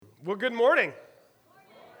Well, good morning.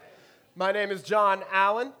 My name is John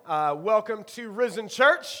Allen. Welcome to Risen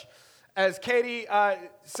Church. As Katie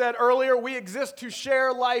said earlier, we exist to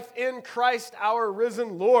share life in Christ, our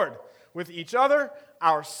risen Lord, with each other,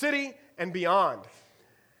 our city, and beyond.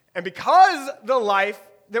 And because the life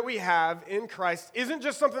that we have in Christ isn't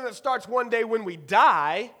just something that starts one day when we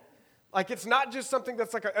die, like it's not just something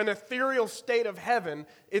that's like an ethereal state of heaven,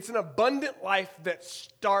 it's an abundant life that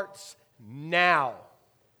starts now.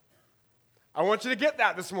 I want you to get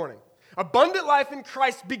that this morning. Abundant life in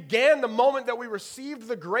Christ began the moment that we received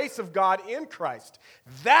the grace of God in Christ.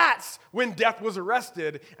 That's when death was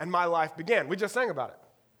arrested and my life began. We just sang about it.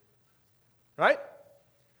 Right?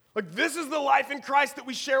 Like this is the life in Christ that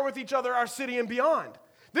we share with each other, our city, and beyond.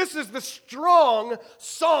 This is the strong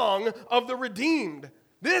song of the redeemed.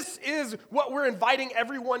 This is what we're inviting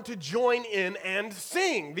everyone to join in and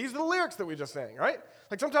sing. These are the lyrics that we just sang, right?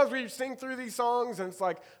 Like sometimes we sing through these songs and it's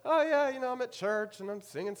like, oh yeah, I'm at church and I'm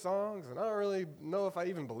singing songs and I don't really know if I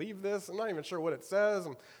even believe this. I'm not even sure what it says.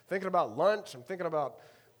 I'm thinking about lunch. I'm thinking about,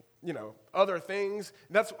 other things.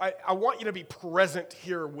 I want you to be present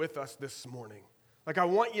here with us this morning. Like I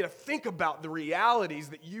want you to think about the realities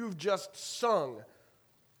that you've just sung.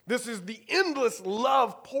 This is the endless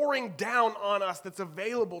love pouring down on us that's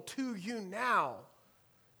available to you now,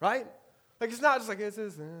 right? Like it's not just like, this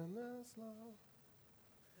is endless love.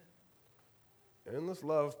 Endless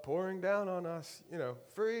love pouring down on us,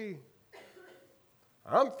 free.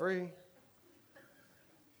 I'm free.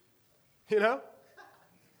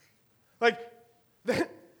 Like,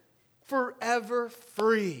 forever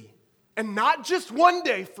free. And not just one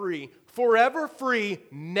day free, forever free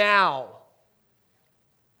now.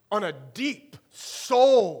 On a deep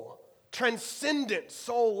soul, transcendent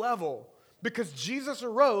soul level. Because Jesus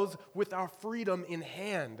arose with our freedom in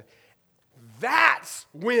hand. That's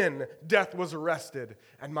when death was arrested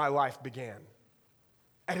and my life began.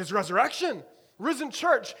 At his resurrection, Risen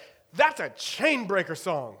Church, that's a chain breaker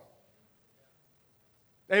song.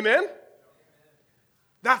 Amen?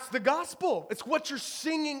 That's the gospel. It's what you're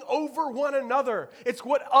singing over one another. It's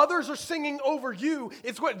what others are singing over you.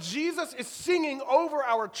 It's what Jesus is singing over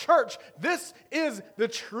our church. This is the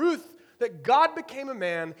truth. That God became a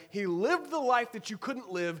man, he lived the life that you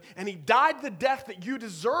couldn't live, and he died the death that you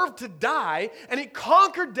deserved to die, and he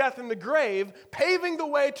conquered death in the grave, paving the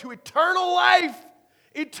way to eternal life.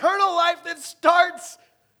 Eternal life that starts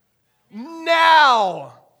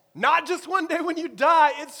now. Not just one day when you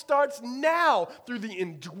die, it starts now through the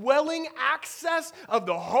indwelling access of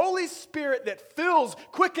the Holy Spirit that fills,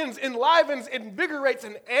 quickens, enlivens, invigorates,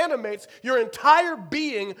 and animates your entire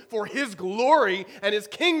being for his glory and his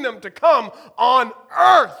kingdom to come on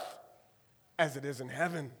earth as it is in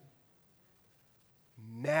heaven.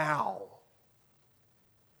 Now.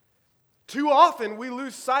 Too often we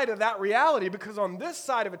lose sight of that reality because on this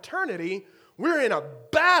side of eternity, we're in a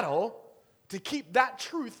battle to keep that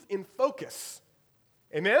truth in focus.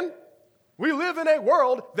 Amen? We live in a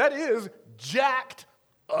world that is jacked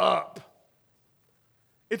up.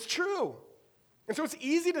 It's true. And so it's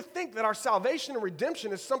easy to think that our salvation and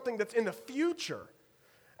redemption is something that's in the future.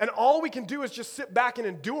 And all we can do is just sit back and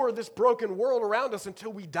endure this broken world around us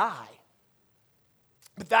until we die.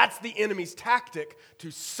 But that's the enemy's tactic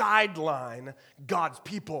to sideline God's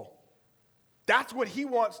people. That's what he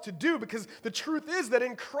wants to do because the truth is that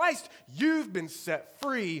in Christ, you've been set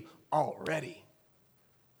free already.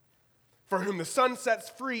 For whom the Son sets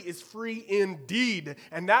free is free indeed.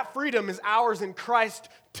 And that freedom is ours in Christ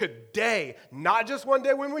today. Not just one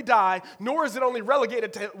day when we die, nor is it only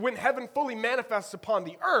relegated to when heaven fully manifests upon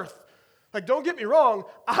the earth. Like, don't get me wrong,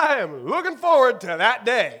 I am looking forward to that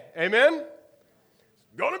day. Amen?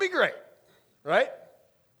 It's going to be great, right?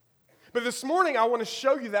 But this morning, I want to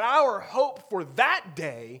show you that our hope for that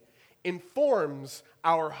day informs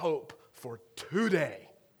our hope for today.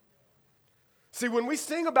 See, when we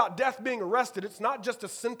sing about death being arrested, it's not just a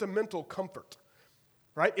sentimental comfort,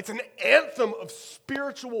 right? It's an anthem of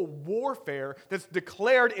spiritual warfare that's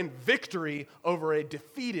declared in victory over a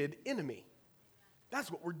defeated enemy.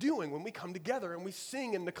 That's what we're doing when we come together and we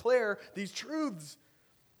sing and declare these truths.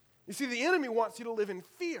 You see, the enemy wants you to live in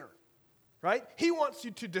fear. Right? He wants you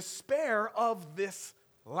to despair of this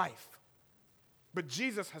life. But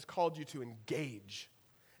Jesus has called you to engage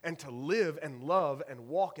and to live and love and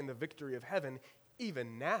walk in the victory of heaven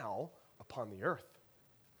even now upon the earth.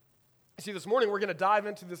 See, this morning we're going to dive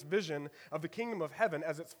into this vision of the kingdom of heaven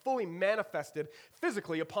as it's fully manifested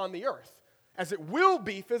physically upon the earth, as it will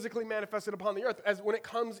be physically manifested upon the earth as when it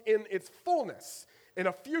comes in its fullness. in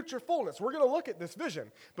a future fullness. We're going to look at this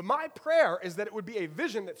vision. But my prayer is that it would be a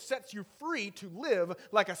vision that sets you free to live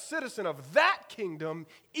like a citizen of that kingdom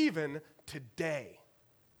even today.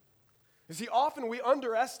 You see, often we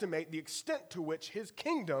underestimate the extent to which his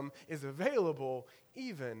kingdom is available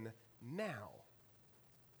even now.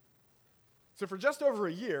 So for just over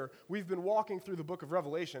a year, we've been walking through the book of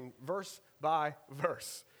Revelation verse by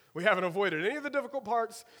verse. We haven't avoided any of the difficult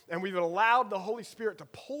parts, and we've allowed the Holy Spirit to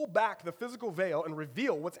pull back the physical veil and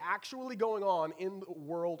reveal what's actually going on in the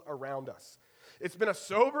world around us. It's been a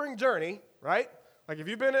sobering journey, right? Like if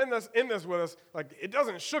you've been in this with us, like it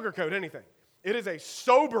doesn't sugarcoat anything. It is a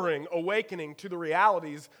sobering awakening to the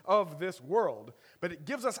realities of this world, but it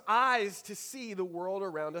gives us eyes to see the world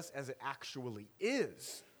around us as it actually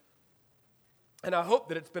is. And I hope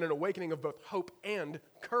that it's been an awakening of both hope and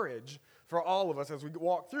courage for all of us as we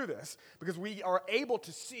walk through this, because we are able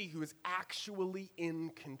to see who is actually in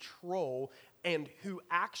control and who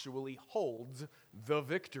actually holds the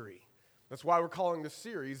victory. That's why we're calling this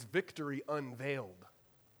series Victory Unveiled.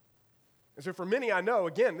 And so for many I know,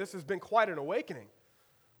 again, this has been quite an awakening.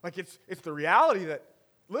 Like it's the reality that,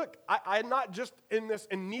 look, I'm not just in this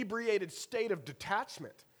inebriated state of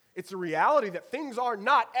detachment. It's a reality that things are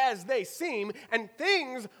not as they seem, and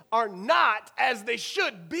things are not as they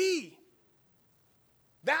should be.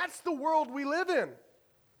 That's the world we live in.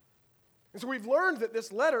 And so we've learned that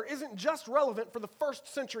this letter isn't just relevant for the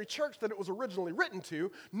first century church that it was originally written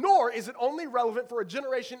to, nor is it only relevant for a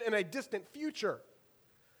generation in a distant future.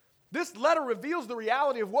 This letter reveals the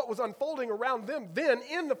reality of what was unfolding around them then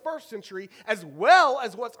in the first century, as well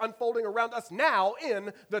as what's unfolding around us now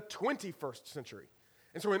in the 21st century.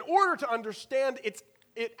 And so in order to understand it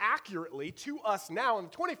accurately to us now in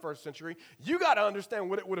the 21st century, you got to understand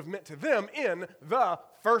what it would have meant to them in the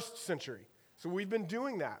first century. So we've been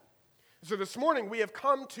doing that. So this morning we have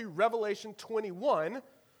come to Revelation 21,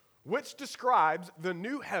 which describes the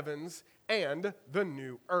new heavens and the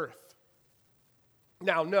new earth.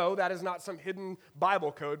 Now, no, that is not some hidden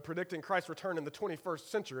Bible code predicting Christ's return in the 21st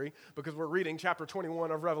century, because we're reading chapter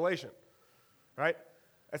 21 of Revelation, right?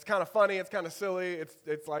 It's kind of funny, it's kind of silly,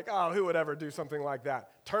 it's like, oh, who would ever do something like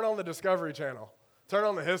that? Turn on the Discovery Channel, turn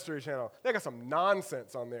on the History Channel. They got some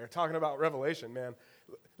nonsense on there talking about Revelation, man.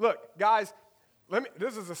 Look, guys,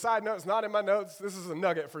 this is a side note, it's not in my notes, this is a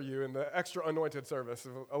nugget for you in the extra anointed service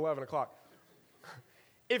of 11 o'clock.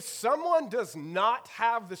 If someone does not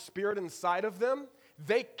have the Spirit inside of them,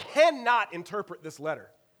 they cannot interpret this letter.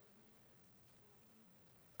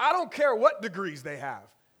 I don't care what degrees they have,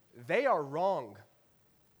 they are wrong.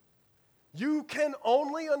 You can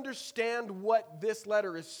only understand what this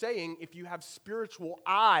letter is saying if you have spiritual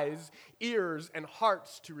eyes, ears, and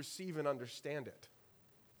hearts to receive and understand it.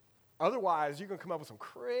 Otherwise, you're going to come up with some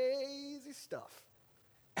crazy stuff.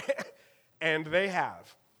 And they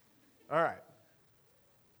have. All right.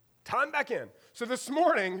 Time back in. So this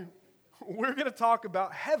morning, we're going to talk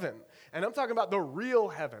about heaven. And I'm talking about the real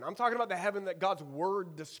heaven. I'm talking about the heaven that God's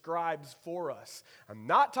Word describes for us. I'm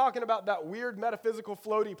not talking about that weird metaphysical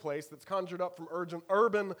floaty place that's conjured up from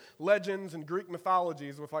urban legends and Greek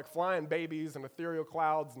mythologies with like flying babies and ethereal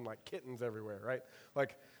clouds and like kittens everywhere, right?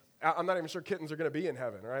 Like, I'm not even sure kittens are going to be in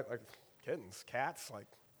heaven, right? Like, kittens, cats, like,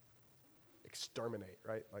 exterminate,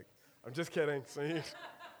 right? Like, I'm just kidding. See? I'm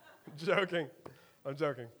joking.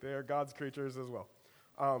 They are God's creatures as well.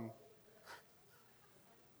 All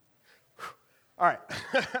right.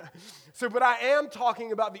 But I am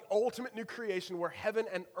talking about the ultimate new creation where heaven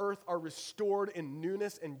and earth are restored in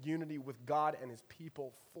newness and unity with God and his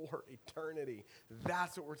people for eternity.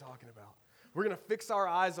 That's what we're talking about. We're going to fix our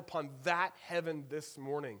eyes upon that heaven this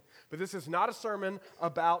morning. But this is not a sermon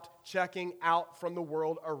about checking out from the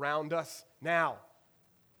world around us now.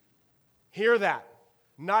 Hear that.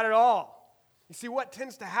 Not at all. You see, what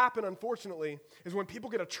tends to happen, unfortunately, is when people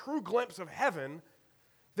get a true glimpse of heaven,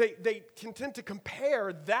 they can tend to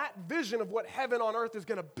compare that vision of what heaven on earth is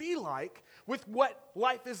going to be like with what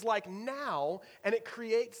life is like now, and it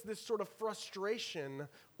creates this sort of frustration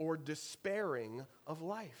or despairing of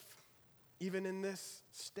life, even in this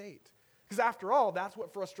state. Because after all, that's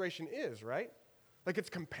what frustration is, right? Like it's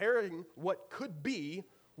comparing what could be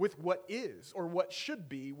with what is, or what should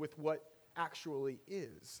be with what actually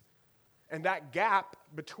is. And that gap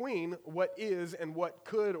between what is and what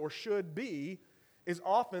could or should be is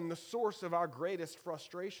often the source of our greatest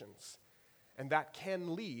frustrations. And that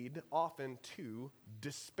can lead often to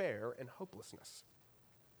despair and hopelessness.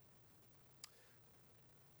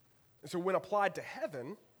 And so when applied to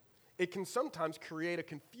heaven, it can sometimes create a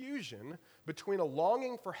confusion between a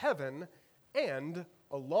longing for heaven and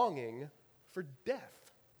a longing for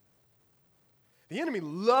death. The enemy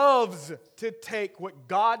loves to take what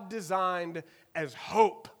God designed as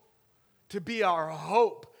hope, to be our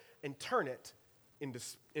hope, and turn it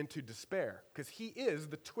into despair. Because he is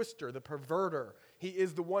the twister, the perverter. He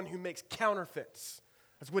is the one who makes counterfeits.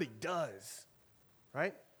 That's what he does,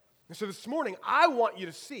 right? And so this morning, I want you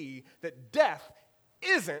to see that death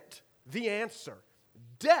isn't the answer.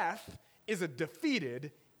 Death is a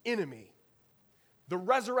defeated enemy. The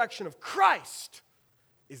resurrection of Christ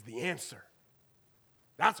is the answer.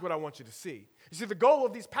 That's what I want you to see. You see, the goal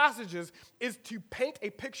of these passages is to paint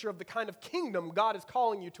a picture of the kind of kingdom God is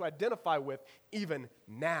calling you to identify with even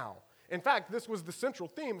now. In fact, this was the central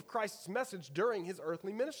theme of Christ's message during his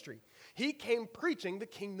earthly ministry. He came preaching the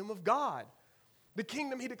kingdom of God. The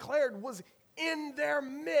kingdom, he declared, was in their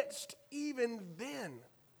midst even then.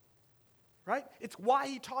 Right? It's why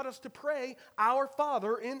he taught us to pray, "Our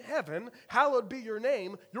Father in heaven, hallowed be your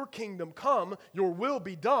name, your kingdom come, your will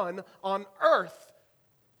be done on earth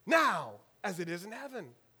now as it is in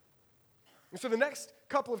heaven." And so the next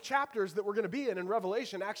couple of chapters that we're going to be in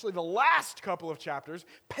Revelation, actually the last couple of chapters,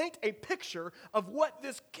 paint a picture of what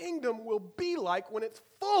this kingdom will be like when it's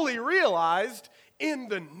fully realized in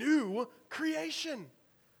the new creation.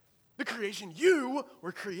 The creation you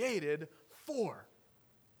were created for.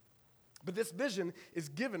 But this vision is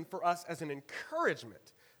given for us as an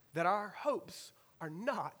encouragement that our hopes are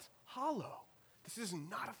not hollow. This is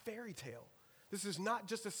not a fairy tale. This is not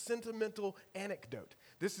just a sentimental anecdote.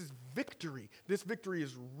 This is victory. This victory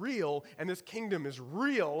is real, and this kingdom is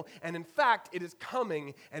real. And in fact, it is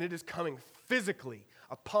coming, and it is coming physically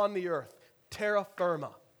upon the earth. Terra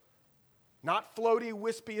firma. Not floaty,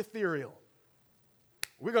 wispy, ethereal.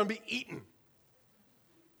 We're going to be eaten.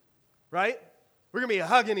 Right? We're going to be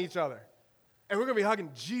hugging each other. And we're going to be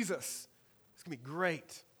hugging Jesus. It's going to be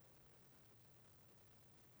great.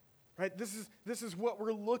 Right? This is what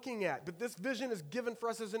we're looking at. But this vision is given for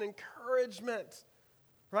us as an encouragement.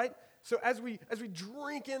 Right? So as we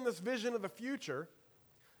drink in this vision of the future,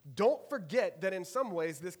 don't forget that in some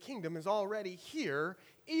ways this kingdom is already here,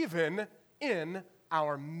 even in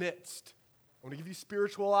our midst. I want to give you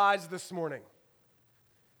spiritual eyes this morning.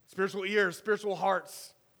 Spiritual ears, spiritual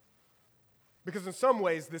hearts. Because in some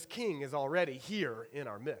ways, this king is already here in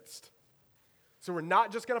our midst. So we're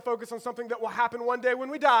not just going to focus on something that will happen one day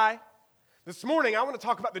when we die. This morning, I want to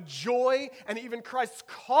talk about the joy and even Christ's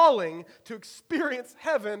calling to experience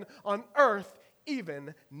heaven on earth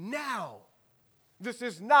even now. This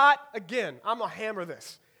is not, again, I'm going to hammer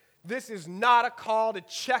this. This is not a call to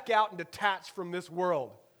check out and detach from this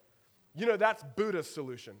world. You know, that's Buddha's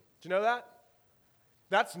solution. Do you know that?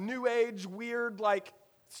 That's New Age, weird,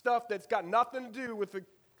 stuff that's got nothing to do with the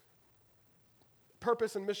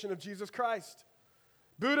purpose and mission of Jesus Christ.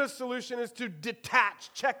 Buddha's solution is to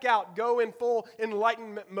detach, check out, go in full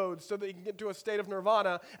enlightenment mode so that you can get to a state of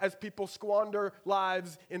nirvana as people squander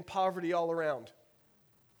lives in poverty all around.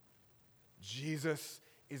 Jesus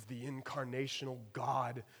is the incarnational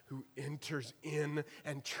God who enters in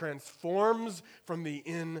and transforms from the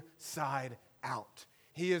inside out.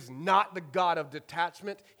 He is not the God of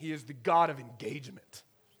detachment. He is the God of engagement.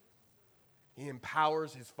 He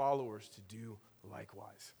empowers his followers to do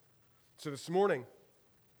likewise. So this morning,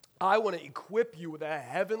 I want to equip you with a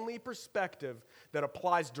heavenly perspective that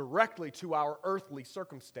applies directly to our earthly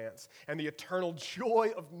circumstance and the eternal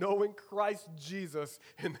joy of knowing Christ Jesus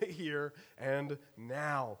in the here and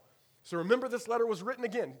now. So remember, this letter was written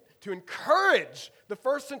again to encourage the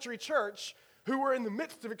first century church who were in the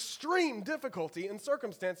midst of extreme difficulty and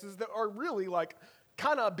circumstances that are really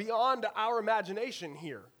kind of beyond our imagination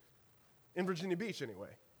here. In Virginia Beach, anyway.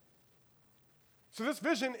 So this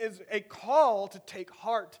vision is a call to take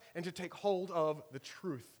heart and to take hold of the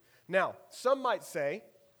truth. Now, some might say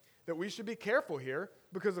that we should be careful here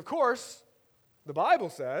because, of course, the Bible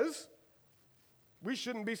says we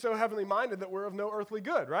shouldn't be so heavenly minded that we're of no earthly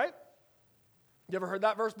good, right? You ever heard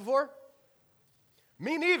that verse before?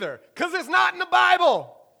 Me neither, because it's not in the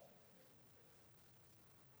Bible.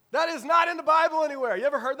 That is not in the Bible anywhere. You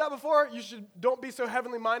ever heard that before? Don't be so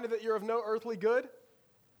heavenly minded that you're of no earthly good.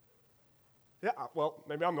 Yeah, well,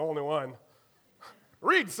 maybe I'm the only one.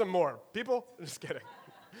 Read some more, people. Just kidding.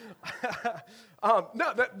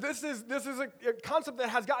 This is a concept that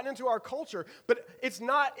has gotten into our culture, but it's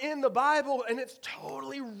not in the Bible, and it's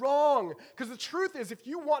totally wrong. Because the truth is, if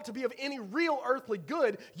you want to be of any real earthly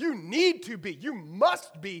good, you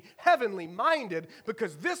must be heavenly minded,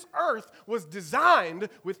 because this earth was designed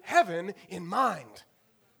with heaven in mind.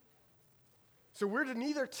 So we are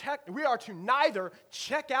to neither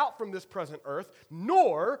check out from this present earth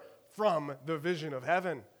nor from the vision of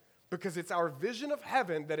heaven, because it's our vision of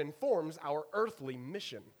heaven that informs our earthly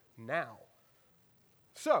mission now.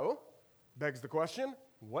 So, begs the question,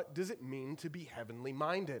 what does it mean to be heavenly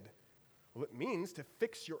minded? Well, it means to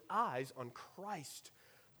fix your eyes on Christ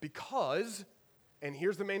because, and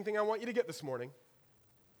here's the main thing I want you to get this morning.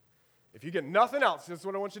 If you get nothing else, this is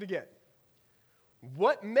what I want you to get.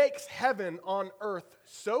 What makes heaven on earth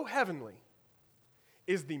so heavenly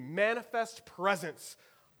is the manifest presence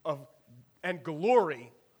of and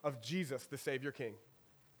glory of Jesus, the Savior King.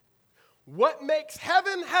 What makes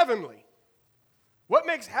heaven heavenly, what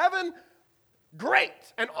makes heaven great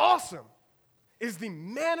and awesome, is the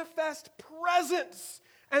manifest presence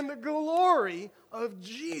and the glory of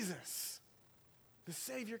Jesus, the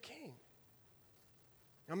Savior King.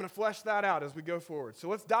 I'm going to flesh that out as we go forward. So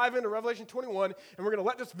let's dive into Revelation 21, and we're going to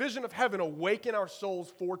let this vision of heaven awaken our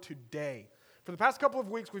souls for today. For the past couple of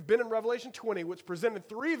weeks, we've been in Revelation 20, which presented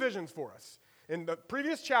three visions for us. In the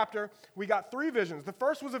previous chapter, we got three visions. The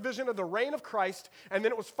first was a vision of the reign of Christ, and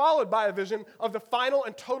then it was followed by a vision of the final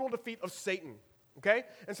and total defeat of Satan. Okay?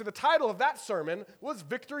 And so the title of that sermon was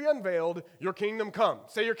Victory Unveiled, Your Kingdom Come.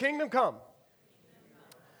 Say, Your Kingdom Come.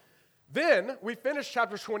 Then we finished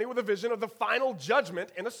chapter 20 with a vision of the final judgment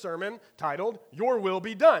in a sermon titled, Your Will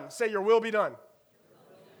Be Done. Say, Your Will Be Done.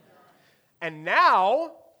 And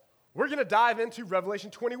now we're going to dive into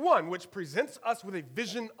Revelation 21, which presents us with a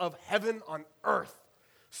vision of heaven on earth.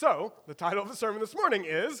 So the title of the sermon this morning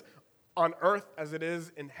is, On Earth as It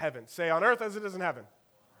Is in Heaven. Say, On Earth as It Is in Heaven.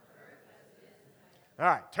 All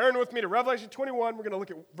right, turn with me to Revelation 21. We're going to look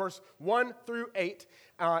at verse 1 through 8,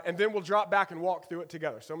 and then we'll drop back and walk through it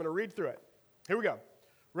together. So I'm going to read through it. Here we go.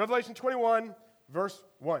 Revelation 21, verse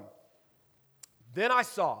 1. Then I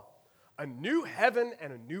saw a new heaven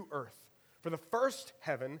and a new earth, for the first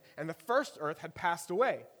heaven and the first earth had passed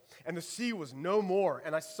away, and the sea was no more.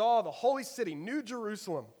 And I saw the holy city, New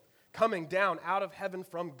Jerusalem, coming down out of heaven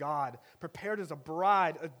from God, prepared as a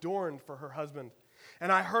bride adorned for her husband.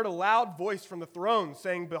 And I heard a loud voice from the throne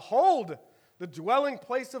saying, Behold, the dwelling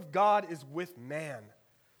place of God is with man.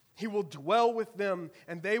 He will dwell with them,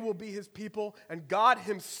 and they will be his people, and God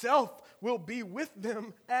himself will be with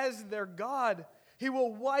them as their God. He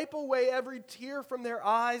will wipe away every tear from their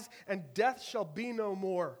eyes, and death shall be no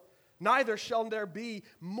more. Neither shall there be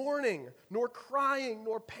mourning, nor crying,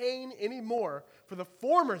 nor pain anymore, for the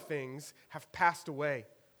former things have passed away.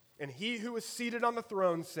 And he who is seated on the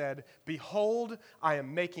throne said, Behold, I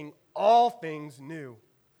am making all things new.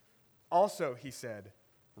 Also, he said,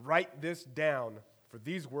 Write this down, for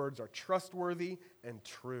these words are trustworthy and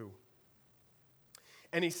true.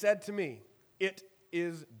 And he said to me, It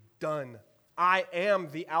is done. I am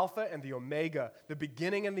the Alpha and the Omega, the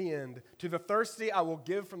beginning and the end. To the thirsty I will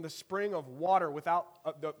give from the spring of water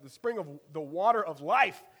the spring of the water of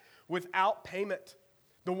life without payment.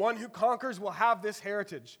 The one who conquers will have this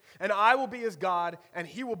heritage, and I will be his God, and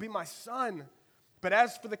he will be my son. But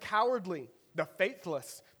as for the cowardly, the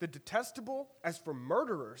faithless, the detestable, as for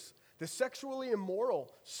murderers, the sexually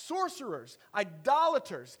immoral, sorcerers,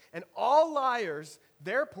 idolaters, and all liars,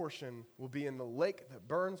 their portion will be in the lake that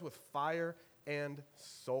burns with fire and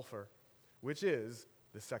sulfur, which is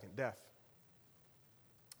the second death.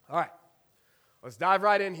 All right, let's dive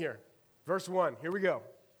right in here. Verse 1, here we go.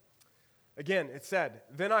 Again, it said,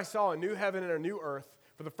 Then I saw a new heaven and a new earth,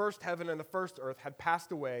 for the first heaven and the first earth had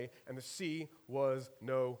passed away, and the sea was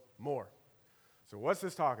no more. So what's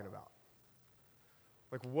this talking about?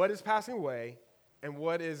 Like, what is passing away, and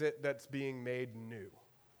what is it that's being made new?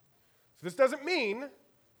 So this doesn't mean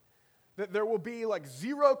that there will be like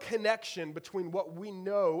zero connection between what we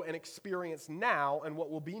know and experience now and what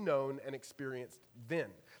will be known and experienced then.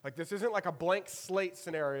 Like, this isn't like a blank slate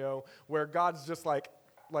scenario where God's just like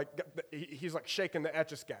he's like shaking the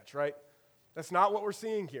Etch-a-Sketch, right? That's not what we're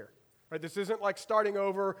seeing here, right? This isn't like starting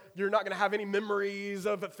over. You're not going to have any memories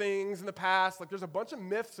of things in the past. Like, there's a bunch of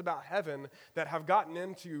myths about heaven that have gotten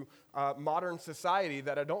into modern society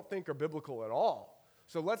that I don't think are biblical at all.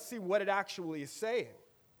 So let's see what it actually is saying.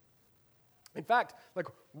 In fact, like,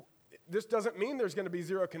 this doesn't mean there's going to be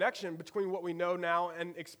zero connection between what we know now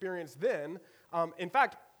and experience then. In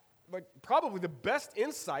fact, like, probably the best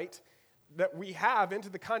insight that we have into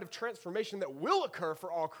the kind of transformation that will occur for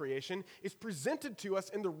all creation is presented to us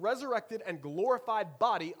in the resurrected and glorified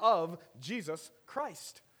body of Jesus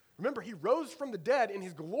Christ. Remember, he rose from the dead in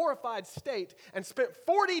his glorified state and spent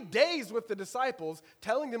 40 days with the disciples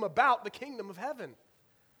telling them about the kingdom of heaven.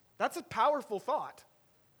 That's a powerful thought.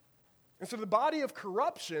 And so the body of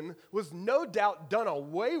corruption was no doubt done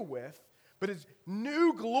away with, but his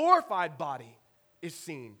new glorified body is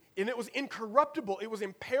seen. And it was incorruptible, it was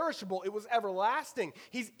imperishable, it was everlasting.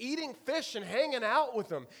 He's eating fish and hanging out with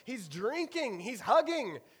them. He's drinking, he's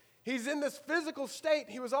hugging. He's in this physical state.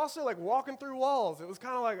 He was also like walking through walls. It was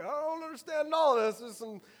kind of like, I don't understand all this. There's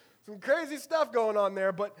some crazy stuff going on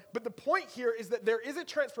there. But the point here is that there is a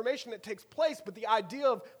transformation that takes place, but the idea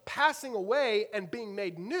of passing away and being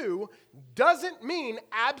made new doesn't mean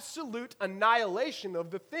absolute annihilation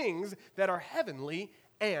of the things that are heavenly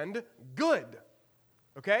and good.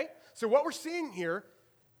 Okay? So what we're seeing here,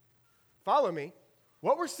 follow me,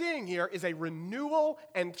 what we're seeing here is a renewal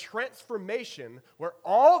and transformation where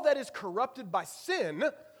all that is corrupted by sin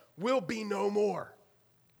will be no more.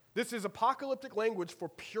 This is apocalyptic language for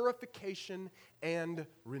purification and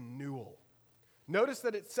renewal. Notice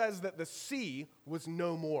that it says that the sea was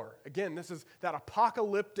no more. Again, this is that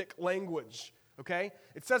apocalyptic language, okay?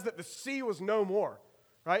 It says that the sea was no more,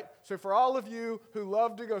 right? So for all of you who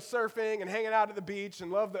love to go surfing and hanging out at the beach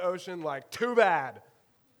and love the ocean, like, too bad.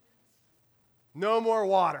 No more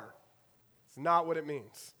water. It's not what it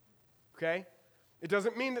means, okay? It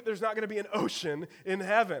doesn't mean that there's not going to be an ocean in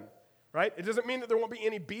heaven, right? It doesn't mean that there won't be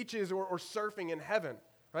any beaches or surfing in heaven,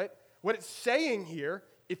 right? What it's saying here,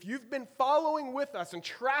 if you've been following with us and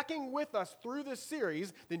tracking with us through this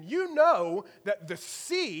series, then you know that the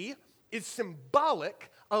sea is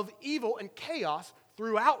symbolic of evil and chaos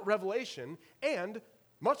throughout Revelation and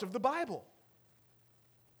much of the Bible.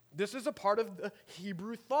 This is a part of the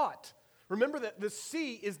Hebrew thought. Remember that the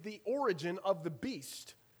sea is the origin of the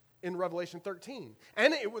beast in Revelation 13.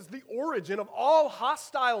 And it was the origin of all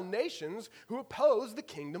hostile nations who opposed the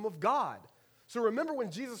kingdom of God. So remember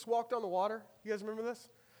when Jesus walked on the water? You guys remember this?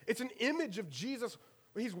 It's an image of Jesus.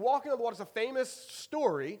 He's walking on the water. It's a famous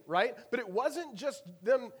story, right? But it wasn't just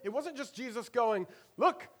Jesus going,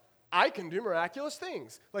 look, I can do miraculous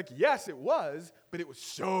things. Like, yes, it was, but it was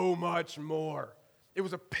so much more. It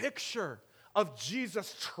was a picture of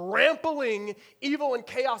Jesus trampling evil and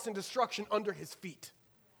chaos and destruction under his feet.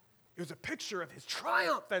 It was a picture of his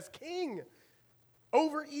triumph as king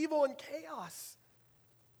over evil and chaos,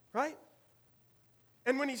 right?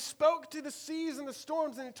 And when he spoke to the seas and the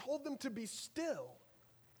storms and he told them to be still,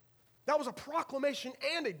 that was a proclamation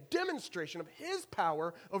and a demonstration of his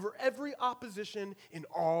power over every opposition in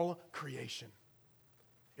all creation.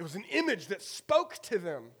 It was an image that spoke to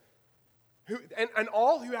them. And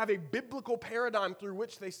all who have a biblical paradigm through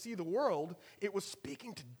which they see the world, it was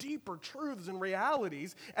speaking to deeper truths and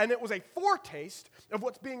realities, and it was a foretaste of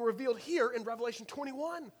what's being revealed here in Revelation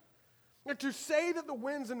 21. And to say that the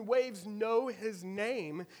winds and waves know his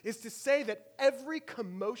name is to say that every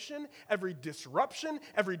commotion, every disruption,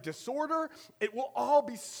 every disorder, it will all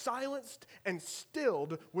be silenced and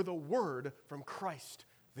stilled with a word from Christ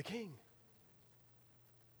the King.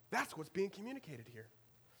 That's what's being communicated here.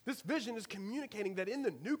 This vision is communicating that in the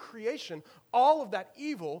new creation, all of that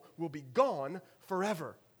evil will be gone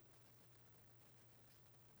forever.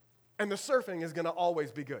 And the surfing is going to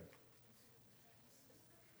always be good.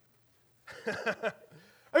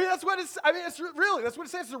 That's what it's saying.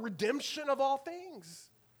 It's the redemption of all things.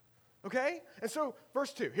 Okay? And so,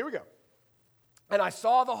 verse 2, here we go. And I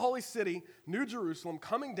saw the holy city, New Jerusalem,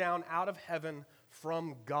 coming down out of heaven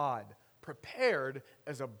from God, prepared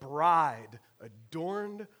as a bride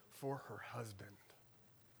adorned for her husband.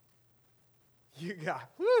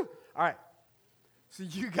 All right. So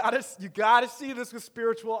you gotta see this with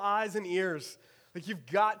spiritual eyes and ears. Like, you've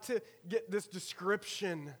got to get this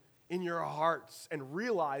description in your hearts and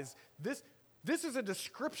realize this is a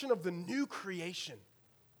description of the new creation.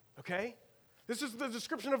 Okay? This is the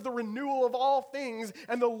description of the renewal of all things,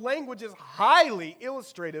 and the language is highly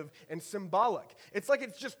illustrative and symbolic. It's like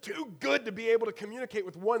it's just too good to be able to communicate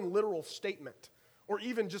with one literal statement or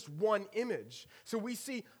even just one image. So we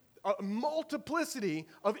see a multiplicity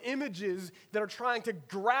of images that are trying to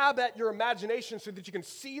grab at your imagination so that you can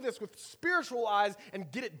see this with spiritual eyes and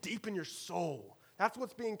get it deep in your soul. That's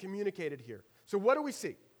what's being communicated here. So what do we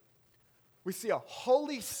see? We see a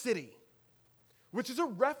holy city, which is a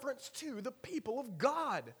reference to the people of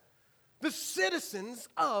God, the citizens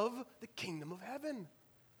of the kingdom of heaven.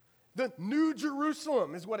 The New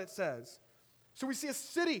Jerusalem is what it says. So we see a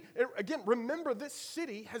city. Again, remember, this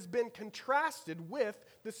city has been contrasted with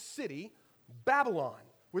the city Babylon,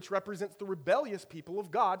 which represents the rebellious people of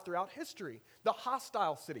God throughout history, the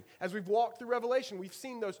hostile city. As we've walked through Revelation, we've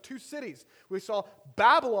seen those two cities. We saw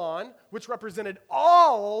Babylon, which represented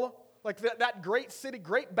all, like that great city,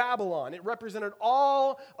 great Babylon. It represented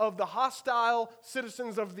all of the hostile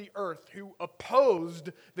citizens of the earth who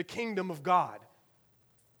opposed the kingdom of God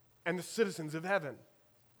and the citizens of heaven.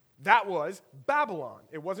 That was Babylon.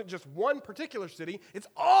 It wasn't just one particular city. It's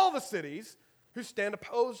all the cities who stand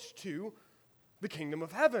opposed to the kingdom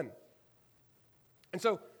of heaven. And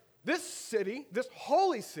so This city, this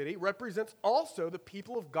holy city, represents also the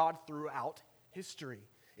people of God throughout history.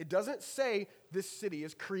 It doesn't say this city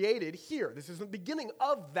is created here. This is the beginning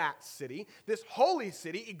of that city. This holy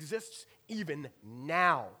city exists even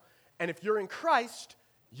now. And if you're in Christ,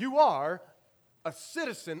 you are a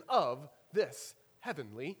citizen of this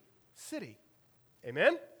heavenly city.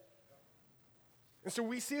 Amen? And so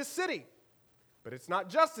we see a city, but it's not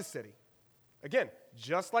just a city. Again,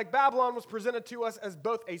 just like Babylon was presented to us as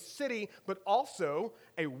both a city, but also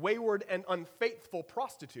a wayward and unfaithful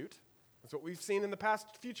prostitute. That's what we've seen in the past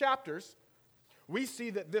few chapters. We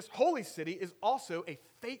see that this holy city is also a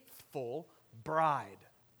faithful bride.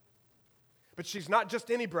 But she's not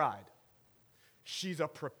just any bride. She's a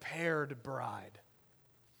prepared bride.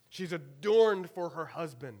 She's adorned for her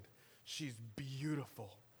husband. She's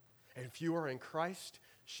beautiful. And if you are in Christ,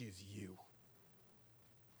 she's you.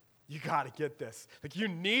 You got to get this. Like, you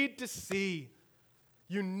need to see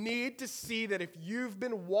that if you've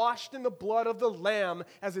been washed in the blood of the Lamb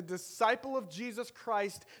as a disciple of Jesus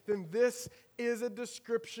Christ, then this is a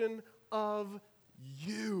description of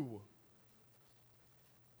you.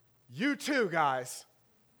 You too, guys.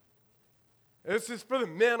 This is for the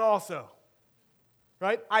men also.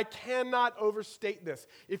 Right? I cannot overstate this.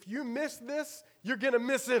 If you miss this, you're going to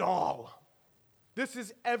miss it all. This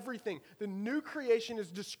is everything. The new creation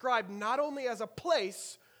is described not only as a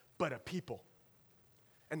place, but a people.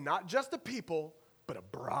 And not just a people, but a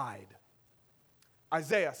bride.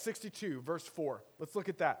 Isaiah 62, verse 4. Let's look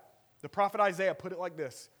at that. The prophet Isaiah put it like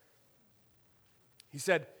this. He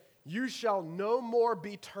said, "You shall no more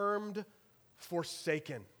be termed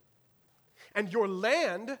forsaken, and your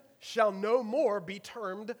land shall no more be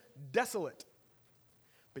termed desolate,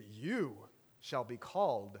 but you shall be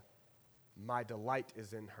called, my delight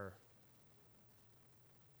is in her,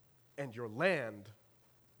 and your land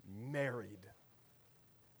married.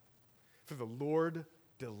 For the Lord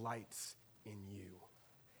delights in you,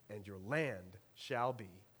 and your land shall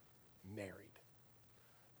be married."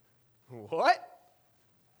 What?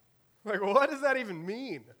 Like, what does that even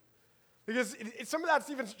mean? Because some of that's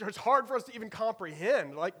even, it's hard for us to even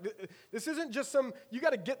comprehend. Like, this isn't just some, you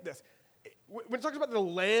got to get this. When it talks about the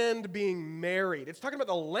land being married, it's talking about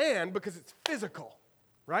the land because it's physical,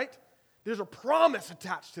 right? There's a promise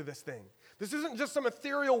attached to this thing. This isn't just some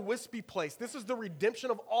ethereal, wispy place. This is the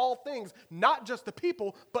redemption of all things, not just the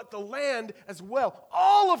people, but the land as well.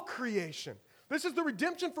 All of creation. This is the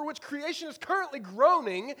redemption for which creation is currently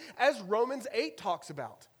groaning, as Romans 8 talks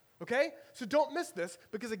about. Okay? So don't miss this,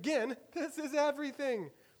 because again, this is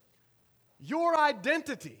everything. Your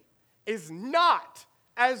identity is not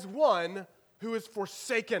as one who is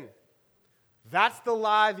forsaken. That's the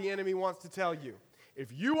lie the enemy wants to tell you.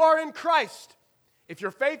 If you are in Christ, if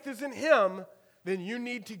your faith is in Him, then you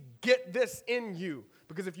need to get this in you.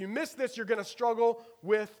 Because if you miss this, you're going to struggle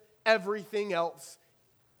with everything else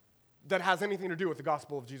that has anything to do with the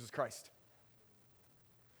gospel of Jesus Christ.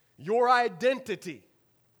 Your identity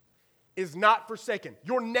is not forsaken.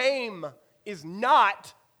 Your name is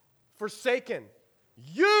not forsaken.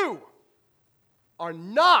 You are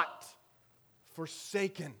not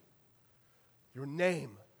forsaken. Your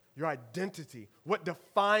name, your identity, what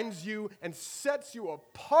defines you and sets you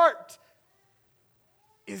apart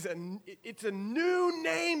it's a new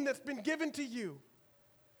name that's been given to you.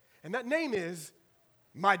 And that name is,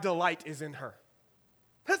 my delight is in her.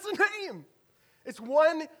 That's the name. It's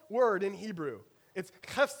one word in Hebrew. It's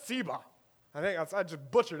chefziba. I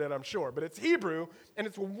just butchered it, I'm sure, but it's Hebrew, and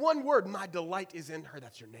it's one word, my delight is in her.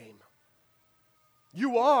 That's your name.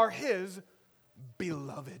 You are His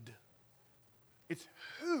beloved. It's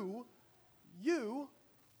who you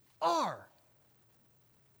are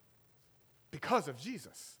because of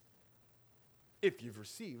Jesus, if you've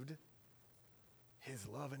received His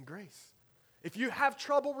love and grace. If you have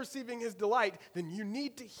trouble receiving His delight, then you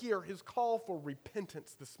need to hear His call for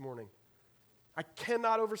repentance this morning. I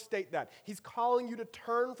cannot overstate that. He's calling you to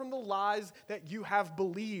turn from the lies that you have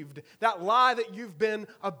believed, that lie that you've been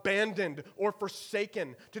abandoned or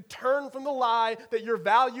forsaken, to turn from the lie that your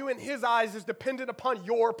value in His eyes is dependent upon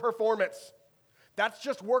your performance. That's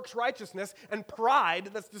just works righteousness and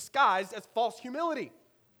pride that's disguised as false humility.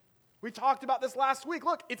 We talked about this last week.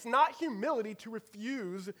 Look, it's not humility to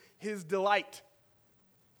refuse His delight.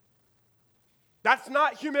 That's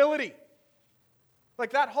not humility.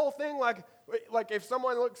 Like that whole thing, like if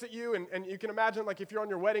someone looks at you and you can imagine, like if you're on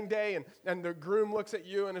your wedding day and the groom looks at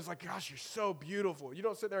you and is like, gosh, you're so beautiful. You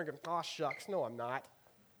don't sit there and go, oh, shucks, no, I'm not.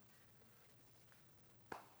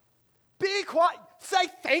 Be quiet. Say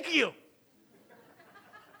thank you.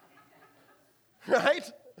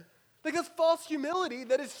 Right? Like this false humility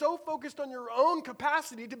that is so focused on your own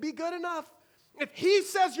capacity to be good enough. If he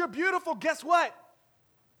says you're beautiful, guess what?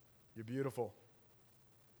 You're beautiful.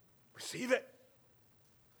 Receive it.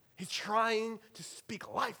 He's trying to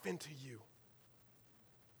speak life into you.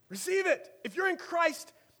 Receive it. If you're in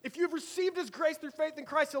Christ, if you've received his grace through faith in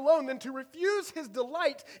Christ alone, then to refuse his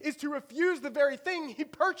delight is to refuse the very thing he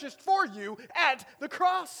purchased for you at the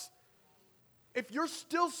cross. If you're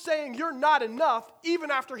still saying you're not enough, even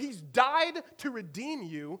after he's died to redeem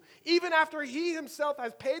you, even after he himself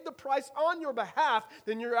has paid the price on your behalf,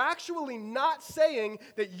 then you're actually not saying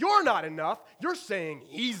that you're not enough. You're saying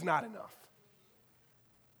he's not enough.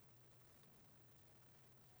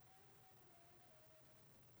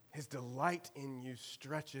 His delight in you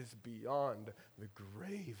stretches beyond the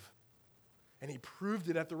grave. And he proved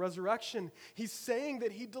it at the resurrection. He's saying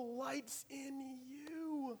that he delights in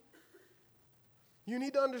you. You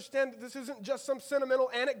need to understand that this isn't just some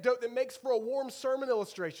sentimental anecdote that makes for a warm sermon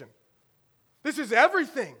illustration. This is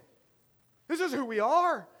everything. This is who we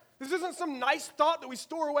are. This isn't some nice thought that we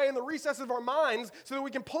store away in the recesses of our minds so that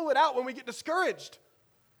we can pull it out when we get discouraged.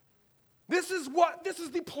 This is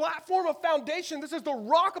the platform of foundation. This is the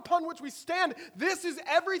rock upon which we stand. This is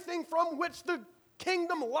everything from which the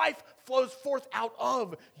kingdom life flows forth out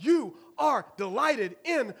of. You are delighted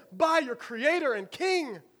in by your Creator and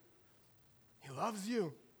King. He loves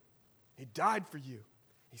you. He died for you.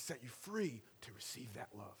 He set you free to receive that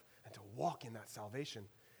love and to walk in that salvation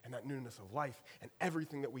and that newness of life. And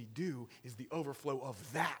everything that we do is the overflow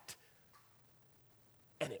of that.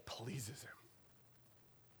 And it pleases him.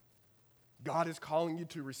 God is calling you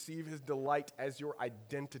to receive his delight as your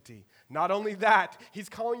identity. Not only that, he's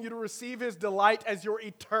calling you to receive his delight as your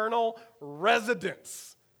eternal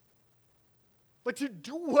residence. Like to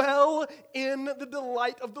dwell in the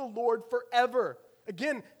delight of the Lord forever.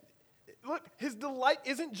 Again, look, his delight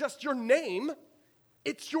isn't just your name,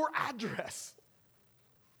 it's your address.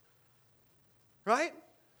 Right?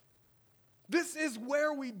 This is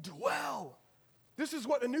where we dwell. This is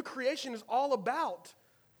what the new creation is all about.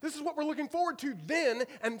 This is what we're looking forward to then,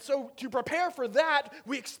 and so to prepare for that,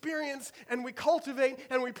 we experience and we cultivate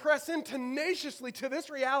and we press in tenaciously to this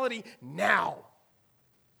reality now.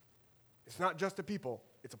 It's not just a people,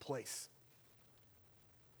 it's a place.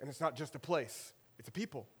 And it's not just a place, it's a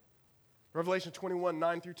people. Revelation 21,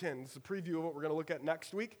 9 through 10. This is a preview of what we're going to look at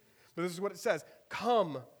next week. But this is what it says.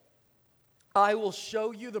 Come, I will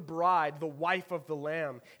show you the bride, the wife of the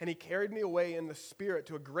Lamb. And he carried me away in the Spirit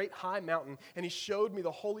to a great high mountain, and he showed me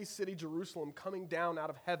the holy city, Jerusalem, coming down out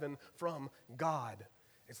of heaven from God.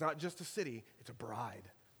 It's not just a city, it's a bride.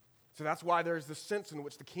 So that's why there's the sense in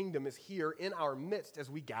which the kingdom is here in our midst as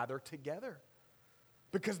we gather together.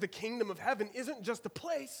 Because the kingdom of heaven isn't just a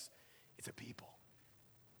place, it's a people.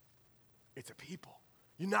 It's a people.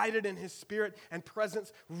 United in his spirit and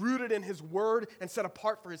presence, rooted in his word, and set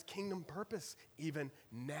apart for his kingdom purpose, even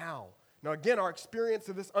now. Now again, our experience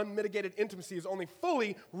of this unmitigated intimacy is only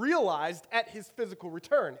fully realized at his physical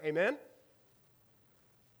return. Amen?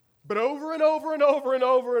 But over and over and over and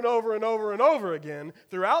over and over and over and over again,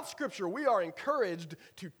 throughout Scripture, we are encouraged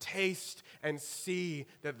to taste and see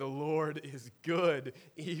that the Lord is good,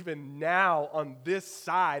 even now on this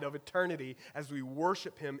side of eternity, as we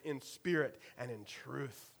worship him in spirit and in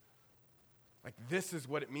truth. Like this is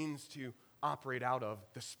what it means to operate out of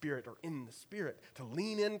the Spirit or in the Spirit, to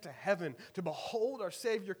lean into heaven, to behold our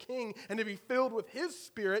Savior King, and to be filled with his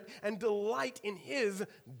Spirit and delight in his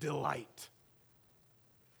delight.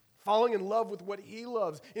 Falling in love with what he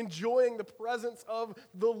loves, enjoying the presence of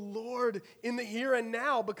the Lord in the here and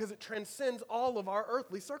now because it transcends all of our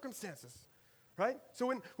earthly circumstances, right?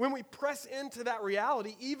 So when we press into that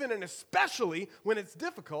reality, even and especially when it's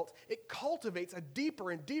difficult, it cultivates a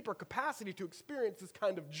deeper and deeper capacity to experience this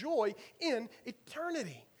kind of joy in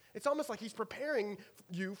eternity. It's almost like he's preparing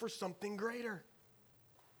you for something greater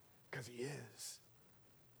because he is.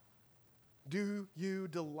 Do you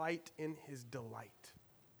delight in his delight?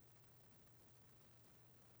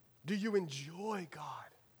 Do you enjoy God?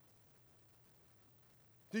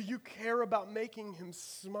 Do you care about making him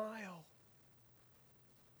smile?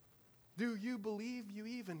 Do you believe you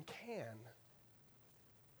even can?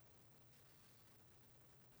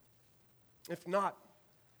 If not,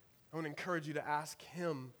 I want to encourage you to ask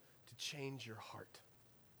him to change your heart.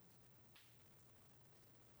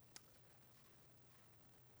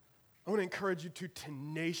 I want to encourage you to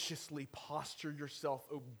tenaciously posture yourself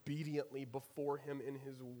obediently before him in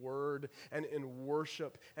his word and in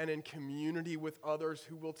worship and in community with others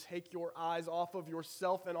who will take your eyes off of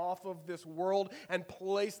yourself and off of this world and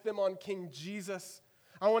place them on King Jesus.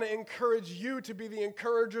 I want to encourage you to be the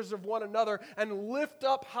encouragers of one another and lift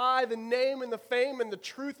up high the name and the fame and the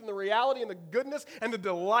truth and the reality and the goodness and the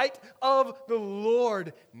delight of the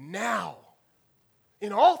Lord now,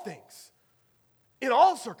 in all things, in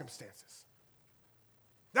all circumstances.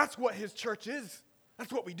 That's what his church is.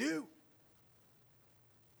 That's what we do.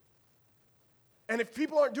 And if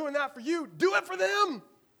people aren't doing that for you, do it for them.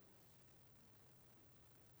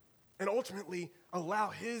 And ultimately, allow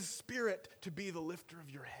his Spirit to be the lifter of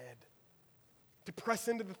your head. To press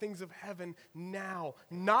into the things of heaven now.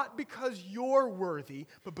 Not because you're worthy,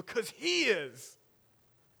 but because he is.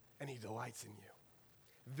 And he delights in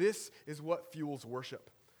you. This is what fuels worship.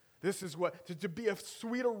 This is what, to be a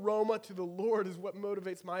sweet aroma to the Lord is what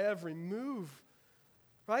motivates my every move.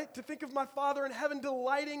 Right? To think of my Father in heaven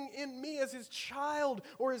delighting in me as his child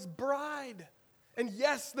or his bride. And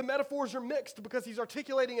yes, the metaphors are mixed because he's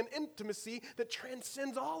articulating an intimacy that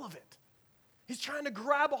transcends all of it. He's trying to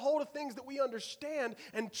grab a hold of things that we understand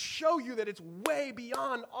and show you that it's way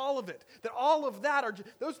beyond all of it. That all of that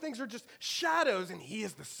those things are just shadows, and he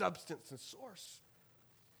is the substance and source.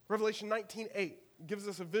 Revelation 19:8 gives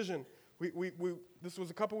us a vision. This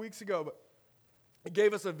was a couple weeks ago, but it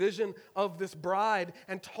gave us a vision of this bride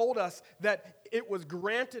and told us that it was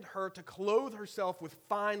granted her to clothe herself with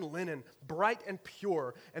fine linen, bright and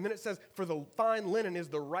pure. And then it says, for the fine linen is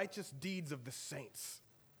the righteous deeds of the saints.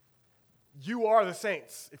 You are the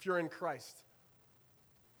saints if you're in Christ.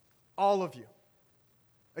 All of you.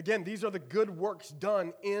 Again, these are the good works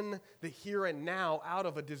done in the here and now out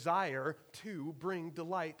of a desire to bring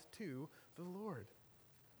delight to the Lord.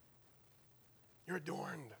 You're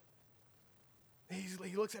adorned.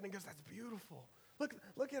 He looks at it and goes, that's beautiful.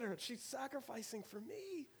 Look at her. She's sacrificing for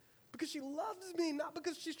me because she loves me, not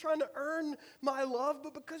because she's trying to earn my love,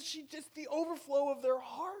 but because she just the overflow of their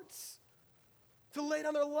hearts to lay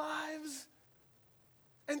down their lives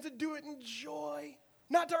and to do it in joy.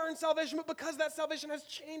 Not to earn salvation, but because that salvation has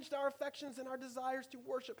changed our affections and our desires to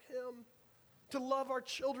worship him, to love our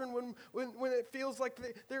children when it feels like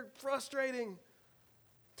they're frustrating,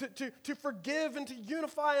 to forgive and to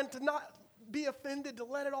unify and to not be offended, to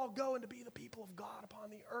let it all go and to be the people of God upon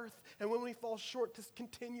the earth. And when we fall short, to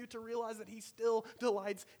continue to realize that he still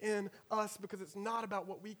delights in us because it's not about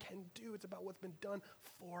what we can do. It's about what's been done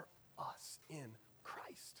for us in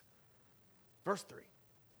Christ. Verse 3.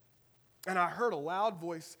 And I heard a loud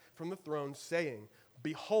voice from the throne saying,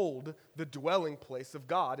 behold, the dwelling place of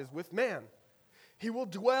God is with man. He will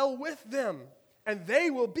dwell with them, and they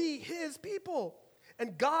will be his people.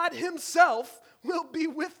 And God himself will be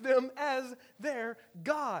with them as their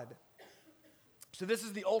God. So this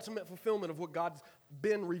is the ultimate fulfillment of what God's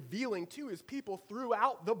been revealing to his people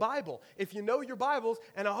throughout the Bible. If you know your Bibles,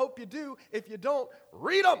 and I hope you do, if you don't,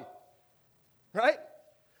 read them. Right?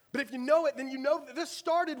 But if you know it, then you know that this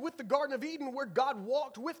started with the Garden of Eden where God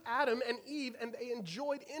walked with Adam and Eve and they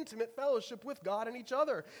enjoyed intimate fellowship with God and each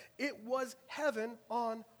other. It was heaven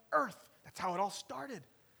on earth. That's how it all started.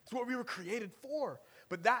 It's what we were created for.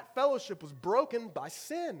 But that fellowship was broken by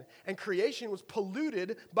sin, and creation was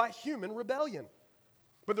polluted by human rebellion.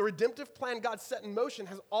 But the redemptive plan God set in motion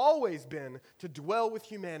has always been to dwell with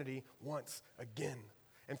humanity once again.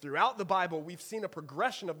 And throughout the Bible, we've seen a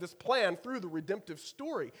progression of this plan through the redemptive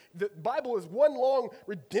story. The Bible is one long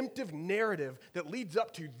redemptive narrative that leads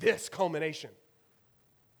up to this culmination.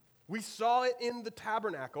 We saw it in the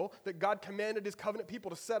tabernacle that God commanded his covenant people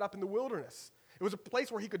to set up in the wilderness. It was a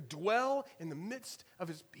place where he could dwell in the midst of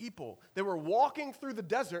his people. They were walking through the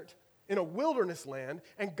desert in a wilderness land,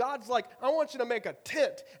 and God's like, I want you to make a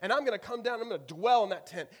tent, and I'm going to come down, I'm going to dwell in that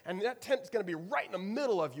tent, and that tent is going to be right in the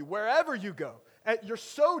middle of you, wherever you go. You're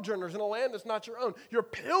sojourners in a land that's not your own. You're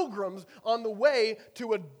pilgrims on the way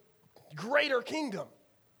to a greater kingdom.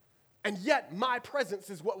 And yet, my presence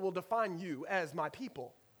is what will define you as my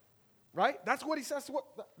people. Right? That's what he says.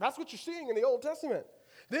 That's what you're seeing in the Old Testament.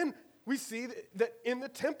 Then we see that in the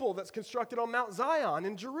temple that's constructed on Mount Zion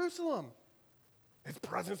in Jerusalem, his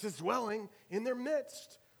presence is dwelling in their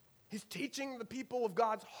midst. He's teaching the people of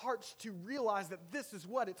God's hearts to realize that this is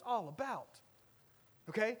what it's all about.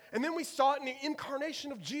 Okay? And then we saw it in the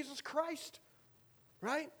incarnation of Jesus Christ,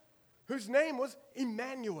 right? Whose name was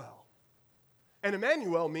Emmanuel. And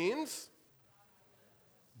Emmanuel means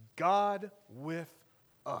God with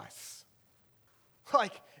us.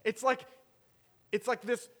 It's like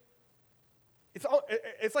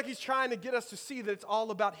he's trying to get us to see that it's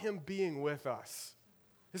all about him being with us.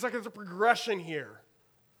 It's like there's a progression here.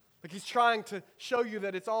 Like he's trying to show you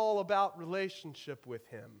that it's all about relationship with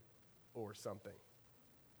him or something.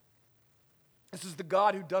 This is the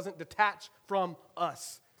God who doesn't detach from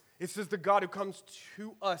us. It says the God who comes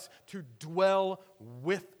to us to dwell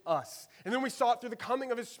with us. And then we saw it through the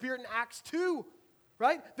coming of his Spirit in Acts 2,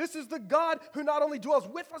 right? This is the God who not only dwells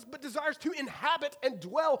with us, but desires to inhabit and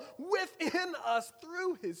dwell within us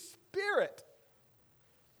through his Spirit.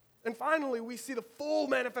 And finally, we see the full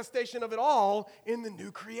manifestation of it all in the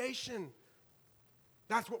new creation.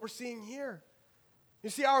 That's what we're seeing here. You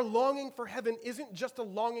see, our longing for heaven isn't just a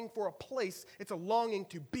longing for a place, it's a longing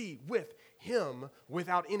to be with him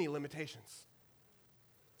without any limitations.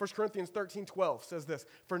 1 Corinthians 13:12 says this,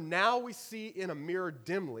 "For now we see in a mirror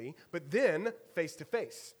dimly, but then face to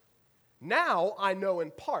face. Now I know in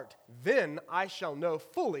part, then I shall know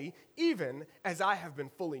fully, even as I have been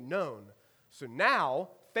fully known. So now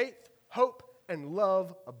faith, hope, and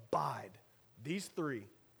love abide. These three,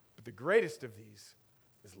 but the greatest of these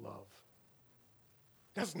is love."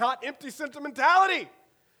 That's not empty sentimentality.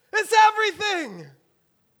 It's everything.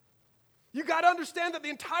 You got to understand that the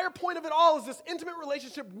entire point of it all is this intimate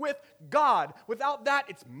relationship with God. Without that,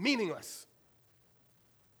 it's meaningless.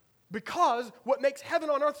 Because what makes heaven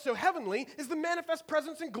on earth so heavenly is the manifest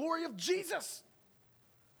presence and glory of Jesus.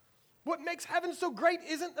 What makes heaven so great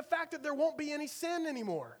isn't the fact that there won't be any sin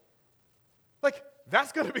anymore. Like,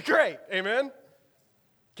 that's going to be great. Amen?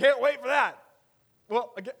 Can't wait for that.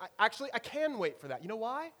 Well, again, I can wait for that. You know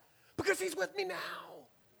why? Because he's with me now.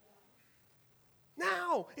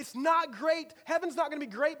 Now. It's not great. Heaven's not going to be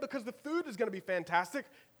great because the food is going to be fantastic.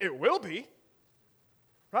 It will be.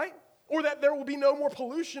 Right? Or that there will be no more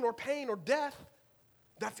pollution or pain or death.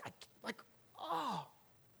 That's like,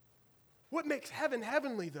 What makes heaven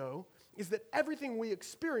heavenly, though, is that everything we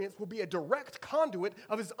experience will be a direct conduit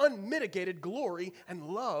of his unmitigated glory and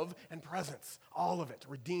love and presence. All of it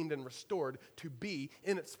redeemed and restored to be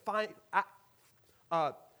in its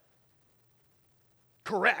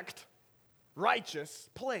correct, righteous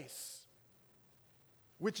place,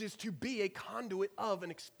 which is to be a conduit of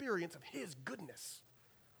an experience of his goodness.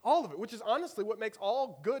 All of it, which is honestly what makes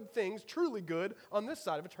all good things truly good on this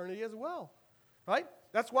side of eternity as well, right?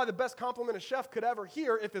 That's why the best compliment a chef could ever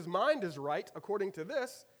hear, if his mind is right, according to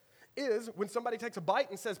this, is when somebody takes a bite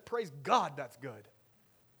and says, "Praise God, that's good."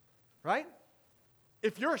 Right?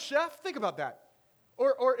 If you're a chef, think about that.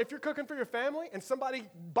 Or if you're cooking for your family and somebody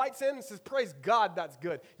bites in and says, "Praise God, that's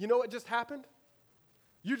good." You know what just happened?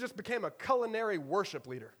 You just became a culinary worship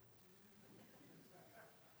leader.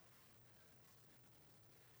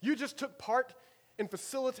 You just took part in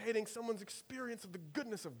facilitating someone's experience of the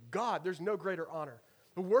goodness of God. There's no greater honor.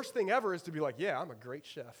 The worst thing ever is to be like, "Yeah, I'm a great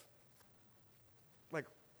chef." Like,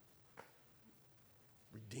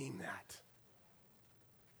 redeem that.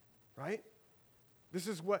 Right?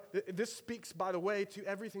 This speaks, by the way, to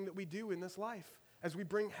everything that we do in this life. As we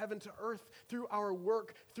bring heaven to earth through our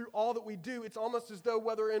work, through all that we do, it's almost as though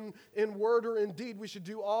whether in word or in deed, we should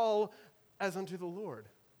do all as unto the Lord.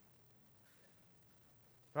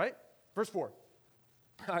 Right? Verse 4.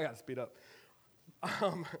 I got to speed up.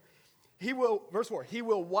 Verse 4, "He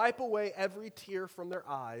will wipe away every tear from their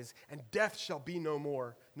eyes, and death shall be no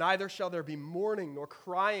more. Neither shall there be mourning, nor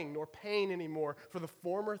crying, nor pain anymore, for the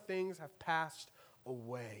former things have passed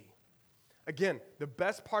away." Again, the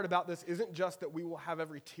best part about this isn't just that we will have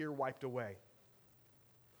every tear wiped away.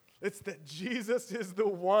 It's that Jesus is the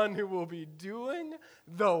one who will be doing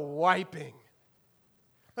the wiping.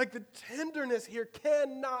 Like, the tenderness here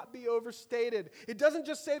cannot be overstated. It doesn't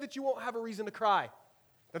just say that you won't have a reason to cry.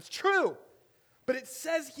 That's true. But it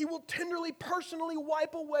says he will tenderly, personally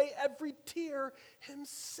wipe away every tear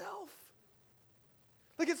himself.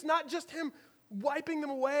 Like, it's not just him wiping them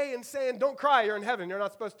away and saying, "Don't cry, you're in heaven, you're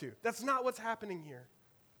not supposed to." That's not what's happening here.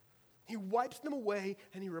 He wipes them away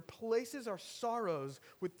and he replaces our sorrows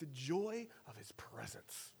with the joy of his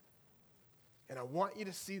presence. And I want you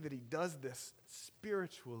to see that he does this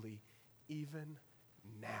spiritually even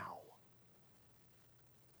now.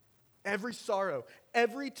 Every sorrow,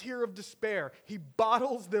 every tear of despair, he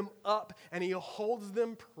bottles them up and he holds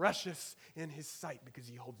them precious in his sight because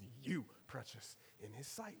he holds you precious in his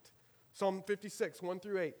sight. Psalm 56, 1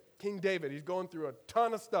 through 8. King David, he's going through a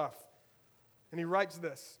ton of stuff. And he writes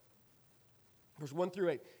this. Verse 1 through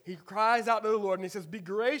 8. He cries out to the Lord and he says, "Be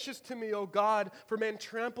gracious to me, O God, for man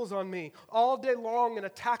tramples on me. All day long an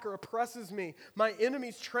attacker oppresses me. My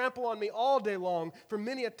enemies trample on me all day long, for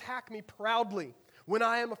many attack me proudly. When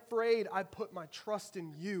I am afraid, I put my trust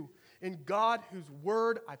in you. In God, whose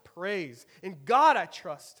word I praise. In God I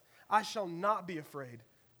trust. I shall not be afraid.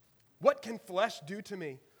 What can flesh do to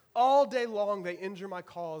me? All day long they injure my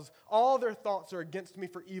cause. All their thoughts are against me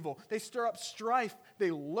for evil. They stir up strife. They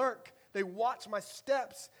lurk. They watch my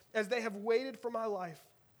steps as they have waited for my life.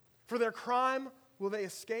 For their crime will they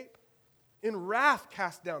escape? In wrath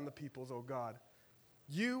cast down the peoples, O God.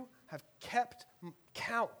 You have kept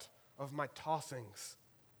count of my tossings.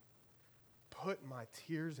 Put my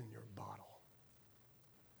tears in your bottle.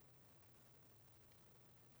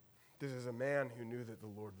 This is a man who knew that the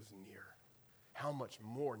Lord was near. How much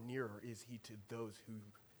more nearer is he to those who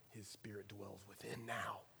his Spirit dwells within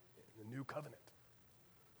now in the new covenant?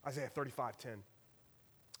 Isaiah 35:10.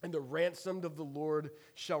 And the ransomed of the Lord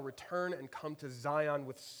shall return and come to Zion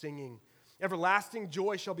with singing. Everlasting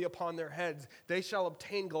joy shall be upon their heads. They shall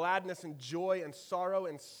obtain gladness and joy, and sorrow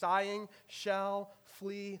and sighing shall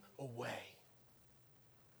flee away.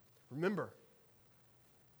 Remember,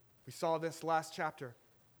 we saw this last chapter.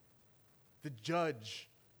 The judge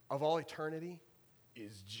of all eternity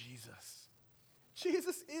is Jesus.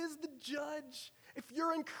 Jesus is the judge. If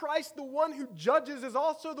you're in Christ, the one who judges is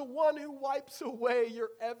also the one who wipes away your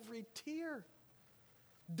every tear.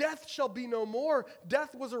 Death shall be no more.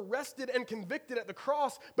 Death was arrested and convicted at the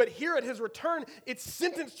cross, but here at his return, it's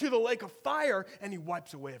sentenced to the lake of fire, and he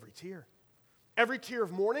wipes away every tear. Every tear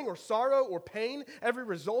of mourning or sorrow or pain, every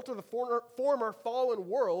result of the former fallen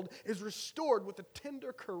world is restored with the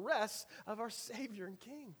tender caress of our Savior and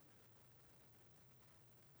King.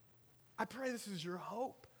 I pray this is your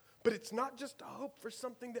hope, but it's not just a hope for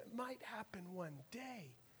something that might happen one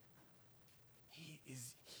day. He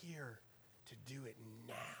is here to do it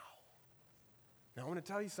now. Now I want to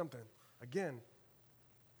tell you something. Again,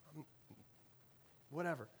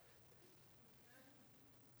 whatever.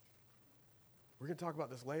 We're going to talk about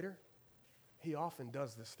this later. He often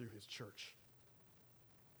does this through his church.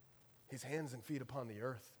 His hands and feet upon the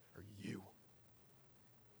earth are you.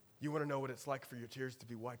 You want to know what it's like for your tears to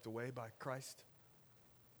be wiped away by Christ?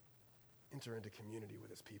 Enter into community with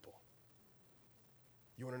his people.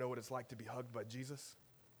 You want to know what it's like to be hugged by Jesus?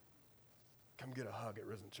 Come get a hug at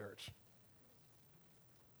Risen Church.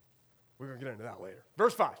 We're going to get into that later.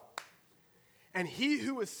 Verse 5. And he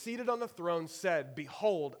who was seated on the throne said,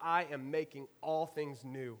 Behold, I am making all things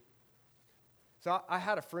new. So I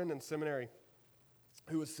had a friend in seminary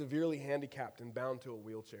who was severely handicapped and bound to a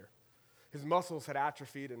wheelchair. His muscles had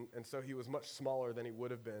atrophied, and so he was much smaller than he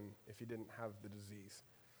would have been if he didn't have the disease.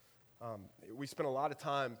 We spent a lot of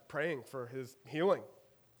time praying for his healing.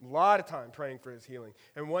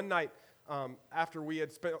 And one night, after we had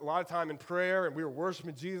spent a lot of time in prayer and we were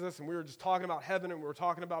worshiping Jesus and we were just talking about heaven and we were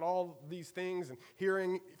talking about all these things and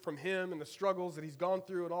hearing from him and the struggles that he's gone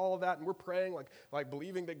through and all of that, and we're praying like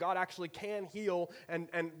believing that God actually can heal and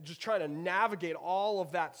just trying to navigate all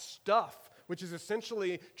of that stuff, which is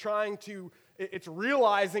essentially it's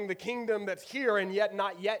realizing the kingdom that's here and yet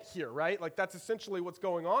not yet here, right? Like that's essentially what's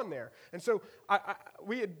going on there. And so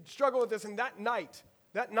we had struggled with this, and that night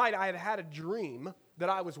I had had a dream that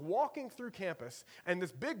I was walking through campus, and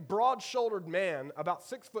this big, broad-shouldered man, about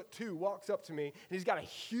 6'2", walks up to me, and he's got a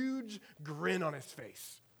huge grin on his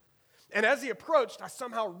face. And as he approached, I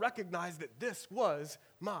somehow recognized that this was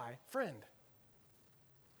my friend.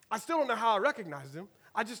 I still don't know how I recognized him.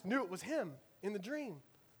 I just knew it was him in the dream,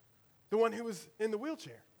 the one who was in the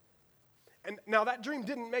wheelchair. And now that dream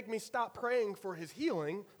didn't make me stop praying for his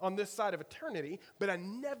healing on this side of eternity, but I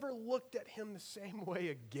never looked at him the same way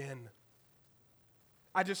again.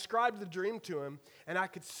 I described the dream to him, and I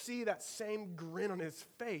could see that same grin on his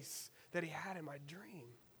face that he had in my dream.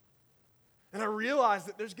 And I realized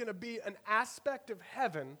that there's going to be an aspect of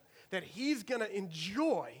heaven that he's going to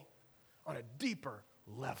enjoy on a deeper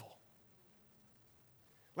level.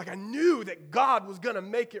 Like I knew that God was going to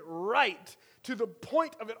make it right to the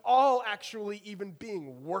point of it all actually even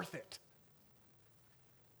being worth it.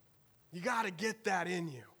 You got to get that in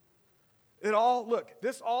you.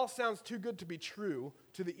 This all sounds too good to be true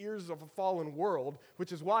to the ears of a fallen world,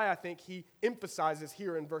 which is why I think he emphasizes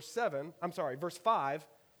here in verse 5,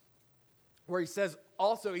 where he says,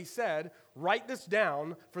 also he said, write this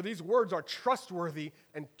down, for these words are trustworthy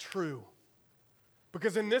and true.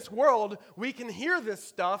 Because in this world, we can hear this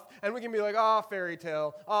stuff, and we can be like, fairy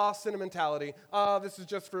tale, sentimentality, this is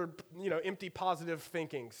just for, empty positive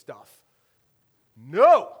thinking stuff.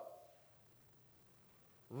 No!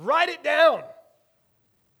 Write it down.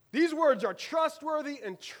 These words are trustworthy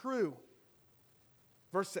and true.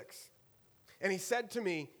 Verse 6. And he said to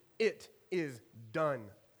me, it is done.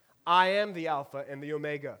 I am the Alpha and the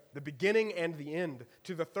Omega, the beginning and the end.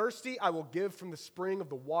 To the thirsty I will give from the spring of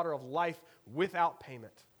the water of life without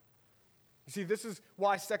payment. You see, this is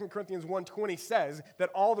why 2 Corinthians 1:20 says that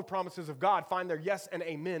all the promises of God find their yes and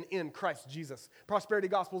amen in Christ Jesus. Prosperity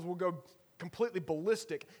Gospels will go completely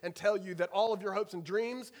ballistic and tell you that all of your hopes and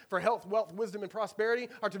dreams for health, wealth, wisdom, and prosperity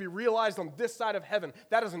are to be realized on this side of heaven.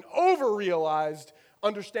 That is an over-realized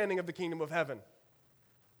understanding of the kingdom of heaven.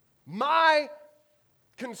 My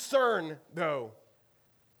concern, though,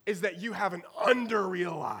 is that you have an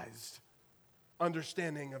underrealized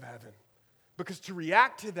understanding of heaven. Because to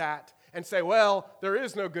react to that and say, well, there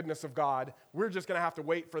is no goodness of God, we're just going to have to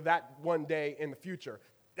wait for that one day in the future,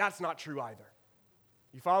 that's not true either.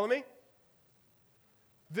 You follow me?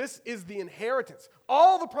 This is the inheritance.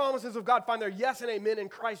 All the promises of God find their yes and amen in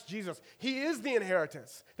Christ Jesus. He is the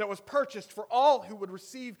inheritance that was purchased for all who would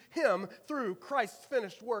receive him through Christ's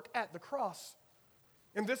finished work at the cross.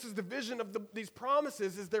 And this is the vision of these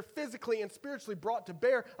promises, is they're physically and spiritually brought to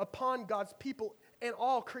bear upon God's people and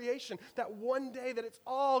all creation. That one day that it's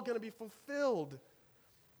all going to be fulfilled.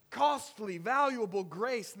 Costly, valuable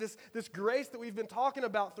grace, this grace that we've been talking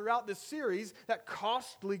about throughout this series, that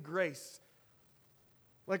costly grace.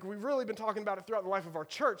 Like we've really been talking about it throughout the life of our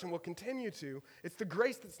church, and we'll continue to. It's the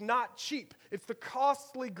grace that's not cheap. It's the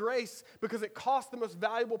costly grace because it cost the most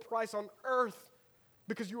valuable price on earth,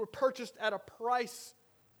 because you were purchased at a price.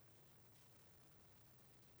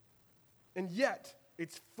 And yet,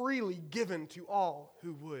 it's freely given to all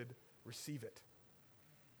who would receive it.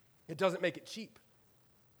 It doesn't make it cheap.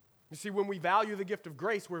 You see, when we value the gift of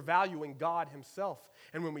grace, we're valuing God himself.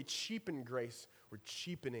 And when we cheapen grace, we're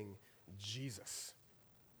cheapening Jesus.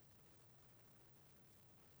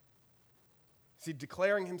 See,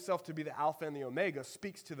 declaring himself to be the Alpha and the Omega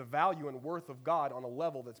speaks to the value and worth of God on a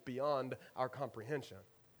level that's beyond our comprehension.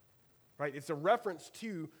 Right? It's a reference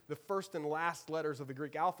to the first and last letters of the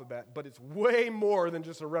Greek alphabet, but it's way more than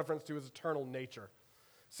just a reference to his eternal nature.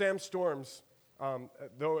 Sam Storms,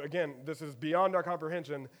 though again, this is beyond our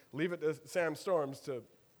comprehension, leave it to Sam Storms to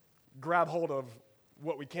grab hold of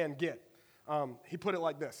what we can get. He put it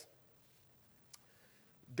like this.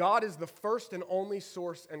 God is the first and only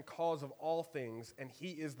source and cause of all things, and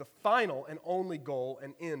he is the final and only goal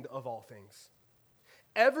and end of all things.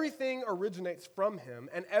 Everything originates from him,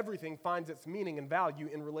 and everything finds its meaning and value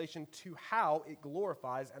in relation to how it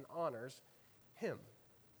glorifies and honors him.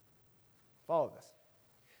 Follow this.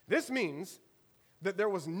 This means that there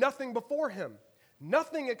was nothing before him.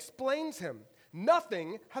 Nothing explains him.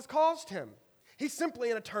 Nothing has caused him. He simply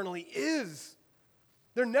and eternally is.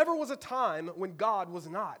 There never was a time when God was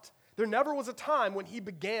not. There never was a time when he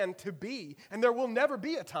began to be, and there will never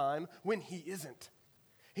be a time when he isn't.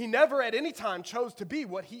 He never at any time chose to be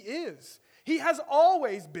what he is. He has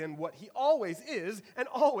always been what he always is and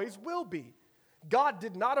always will be. God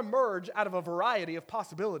did not emerge out of a variety of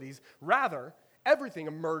possibilities. Rather, everything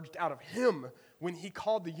emerged out of him when he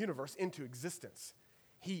called the universe into existence.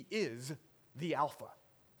 He is the Alpha.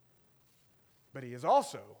 But he is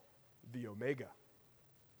also the Omega.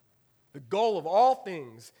 The goal of all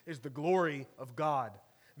things is the glory of God.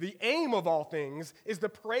 The aim of all things is the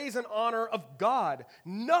praise and honor of God.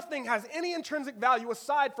 Nothing has any intrinsic value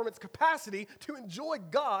aside from its capacity to enjoy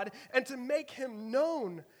God and to make him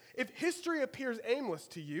known. If history appears aimless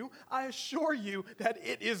to you, I assure you that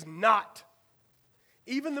it is not.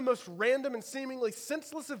 Even the most random and seemingly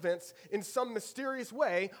senseless events in some mysterious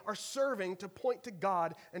way are serving to point to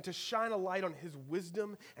God and to shine a light on his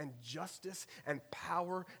wisdom and justice and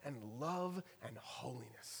power and love and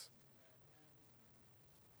holiness.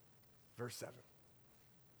 Verse 7.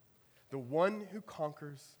 The one who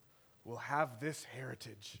conquers will have this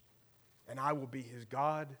heritage, and I will be his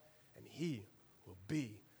God, and he will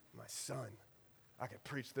be my son. I could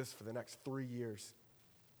preach this for the next 3 years.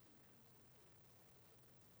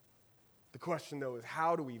 The question, though, is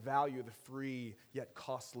how do we value the free yet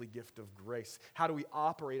costly gift of grace? How do we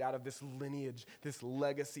operate out of this lineage, this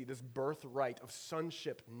legacy, this birthright of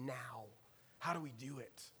sonship now? How do we do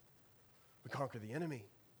it? We conquer the enemy.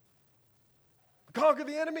 We conquer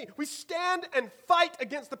the enemy. We stand and fight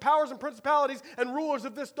against the powers and principalities and rulers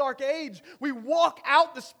of this dark age. We walk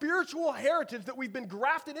out the spiritual heritage that we've been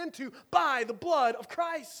grafted into by the blood of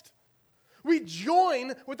Christ. We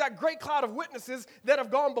join with that great cloud of witnesses that have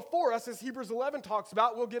gone before us, as Hebrews 11 talks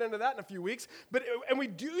about. We'll get into that in a few weeks. And we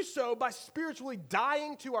do so by spiritually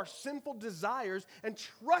dying to our sinful desires and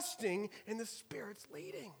trusting in the Spirit's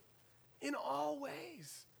leading in all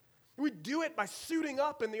ways. We do it by suiting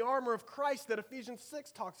up in the armor of Christ that Ephesians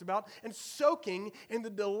 6 talks about and soaking in the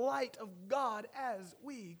delight of God as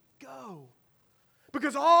we go.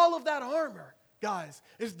 Because all of that armor, guys,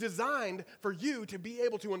 is designed for you to be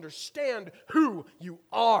able to understand who you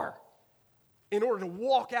are in order to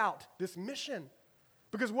walk out this mission.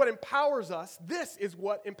 Because what empowers us, this is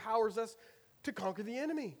what empowers us to conquer the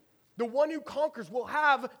enemy. The one who conquers will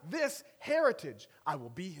have this heritage. I will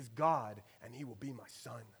be his God, and he will be my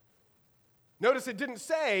son. Notice it didn't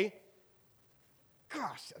say,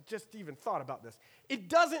 gosh, I just even thought about this. It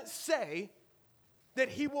doesn't say that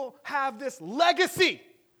he will have this legacy.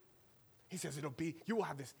 He says you will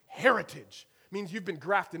have this heritage. Means you've been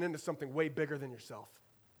grafted into something way bigger than yourself.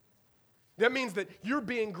 That means that you're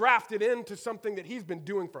being grafted into something that he's been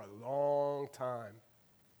doing for a long time.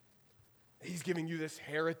 He's giving you this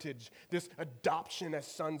heritage, this adoption as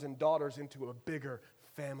sons and daughters into a bigger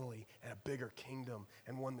family and a bigger kingdom,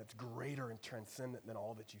 and one that's greater and transcendent than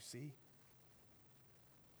all that you see.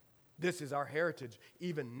 This is our heritage,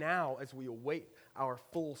 even now as we await our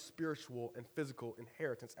full spiritual and physical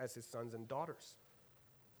inheritance as his sons and daughters,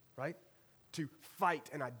 right? To fight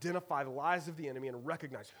and identify the lies of the enemy and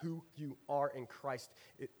recognize who you are in Christ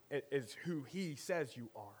is who he says you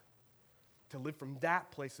are. To live from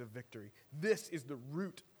that place of victory. This is the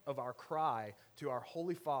root of our cry to our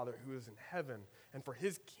Holy Father who is in heaven, and for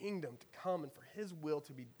his kingdom to come and for his will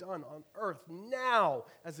to be done on earth now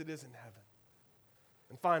as it is in heaven.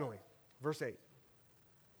 And finally, verse 8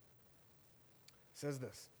 says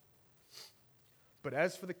this, "But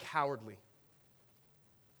as for the cowardly,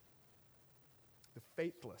 the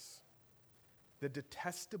faithless, the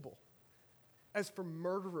detestable, as for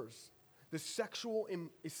murderers, the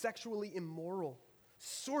sexually immoral,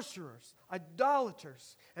 sorcerers,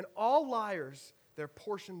 idolaters, and all liars, their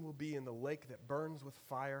portion will be in the lake that burns with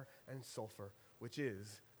fire and sulfur, which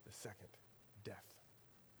is the second death."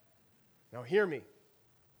 Now hear me.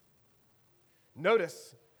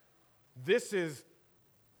 Notice, this is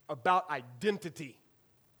about identity.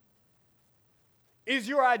 Is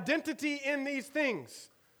your identity in these things?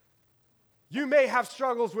 You may have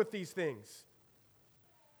struggles with these things.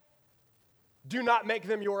 Do not make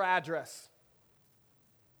them your address.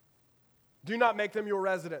 Do not make them your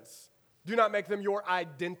residence. Do not make them your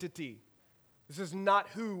identity. This is not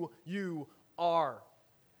who you are.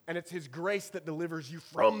 And it's his grace that delivers you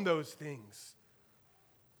from those things.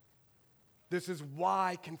 This is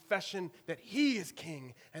why confession that he is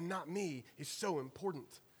king and not me is so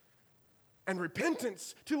important. And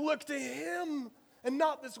repentance to look to him and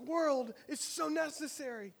not this world is so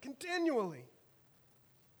necessary continually.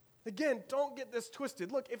 Again, don't get this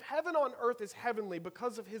twisted. Look, if heaven on earth is heavenly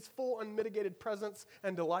because of his full unmitigated presence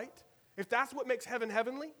and delight, if that's what makes heaven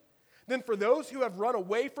heavenly, then for those who have run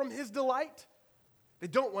away from his delight, they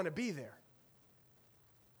don't want to be there.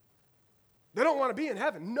 They don't want to be in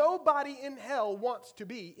heaven. Nobody in hell wants to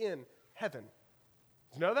be in heaven.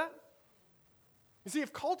 Did you know that? You see,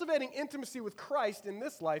 if cultivating intimacy with Christ in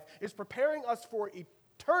this life is preparing us for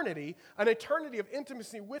eternity, an eternity of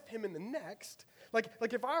intimacy with him in the next, like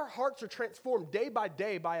if our hearts are transformed day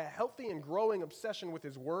by a healthy and growing obsession with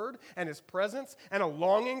his word and his presence and a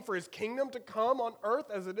longing for his kingdom to come on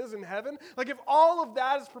earth as it is in heaven, like if all of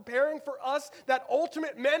that is preparing for us that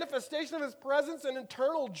ultimate manifestation of his presence and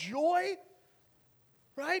eternal joy,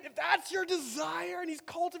 right? If that's your desire and he's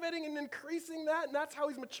cultivating and increasing that, and that's how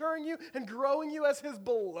he's maturing you and growing you as his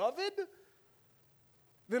beloved,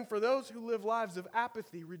 then for those who live lives of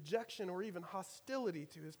apathy, rejection, or even hostility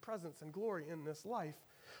to his presence and glory in this life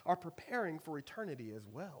are preparing for eternity as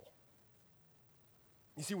well.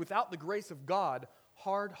 You see, without the grace of God,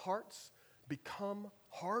 hard hearts become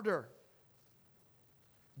harder.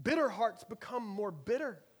 Bitter hearts become more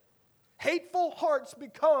bitter. Hateful hearts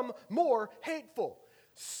become more hateful.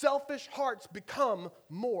 Selfish hearts become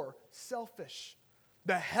more selfish.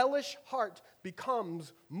 The hellish heart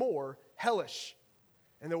becomes more hellish.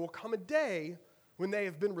 And there will come a day when they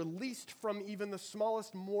have been released from even the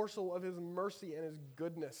smallest morsel of his mercy and his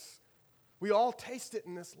goodness. We all taste it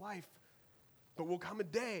in this life. But there will come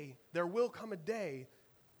a day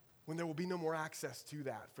when there will be no more access to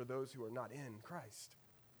that for those who are not in Christ.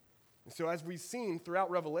 And so as we've seen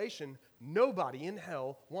throughout Revelation, nobody in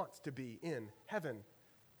hell wants to be in heaven.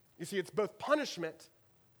 You see, it's both punishment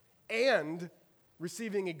and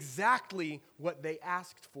receiving exactly what they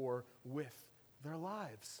asked for with their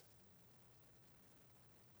lives.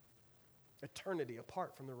 Eternity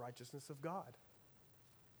apart from the righteousness of God.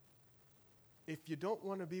 If you don't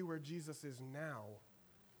want to be where Jesus is now,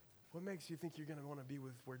 what makes you think you're going to want to be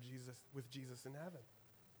with Jesus in heaven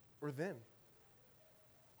or then?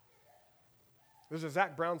 There's a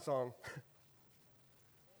Zac Brown song.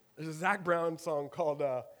 There's a Zac Brown song called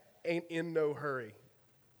Ain't in No Hurry.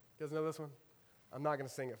 You guys know this one? I'm not going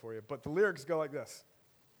to sing it for you, but the lyrics go like this.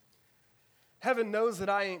 Heaven knows that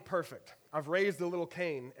I ain't perfect. I've raised a little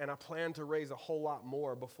Cain, and I plan to raise a whole lot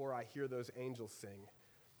more before I hear those angels sing.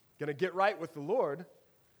 Gonna get right with the Lord,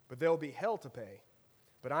 but there'll be hell to pay.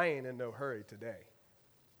 But I ain't in no hurry today.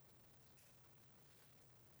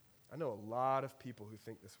 I know a lot of people who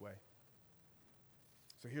think this way.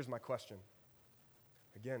 So here's my question.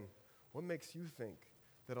 Again, what makes you think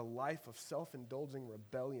that a life of self-indulging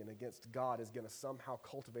rebellion against God is going to somehow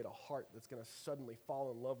cultivate a heart that's going to suddenly fall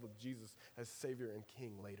in love with Jesus as Savior and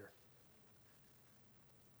King later.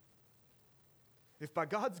 If by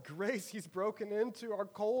God's grace He's broken into our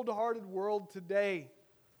cold-hearted world today,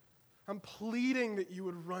 I'm pleading that you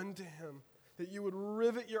would run to Him, that you would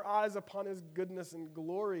rivet your eyes upon His goodness and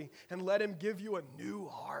glory and let Him give you a new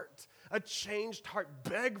heart, a changed heart.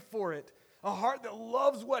 Beg for it. A heart that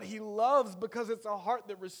loves what He loves because it's a heart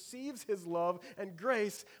that receives His love and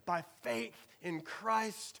grace by faith in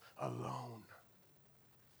Christ alone.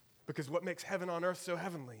 Because what makes heaven on earth so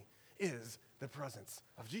heavenly is the presence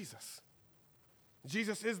of Jesus.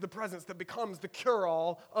 Jesus is the presence that becomes the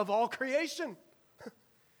cure-all of all creation.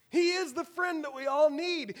 He is the friend that we all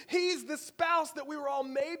need. He's the spouse that we were all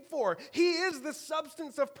made for. He is the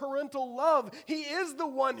substance of parental love. He is the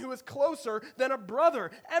one who is closer than a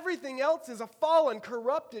brother. Everything else is a fallen,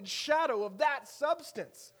 corrupted shadow of that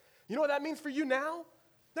substance. You know what that means for you now?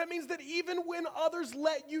 That means that even when others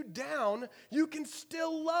let you down, you can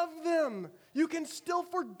still love them. You can still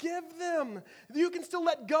forgive them. You can still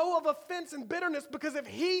let go of offense and bitterness, because if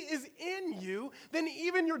He is in you, then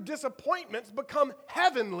even your disappointments become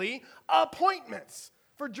heavenly appointments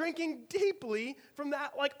for drinking deeply from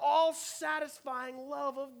that like all-satisfying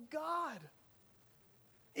love of God.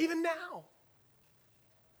 Even now.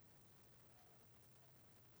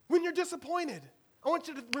 When you're disappointed, I want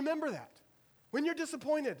you to remember that. When you're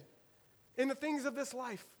disappointed in the things of this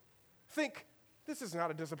life, think, this is not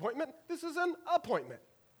a disappointment, this is an appointment.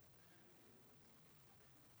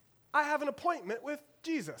 I have an appointment with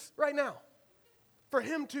Jesus right now for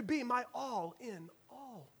Him to be my all in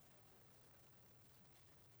all.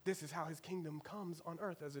 This is how His kingdom comes on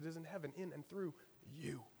earth as it is in heaven, in and through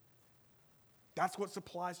you. That's what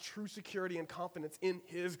supplies true security and confidence in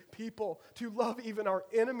His people. To love even our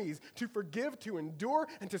enemies, to forgive, to endure,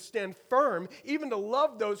 and to stand firm, even to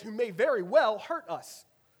love those who may very well hurt us.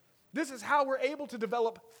 This is how we're able to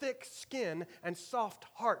develop thick skin and soft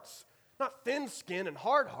hearts. Not thin skin and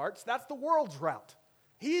hard hearts. That's the world's route.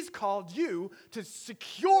 He's called you to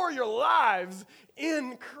secure your lives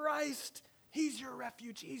in Christ. He's your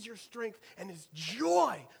refuge. He's your strength. And His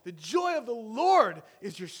joy, the joy of the Lord,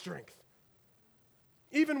 is your strength.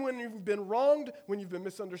 Even when you've been wronged, when you've been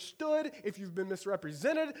misunderstood, if you've been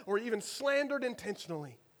misrepresented, or even slandered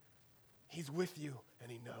intentionally, He's with you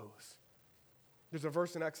and He knows. There's a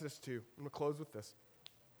verse in Exodus 2, I'm going to close with this,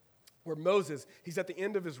 where Moses, he's at the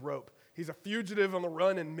end of his rope. He's a fugitive on the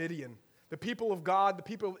run in Midian. The people of God, the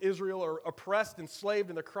people of Israel are oppressed, enslaved,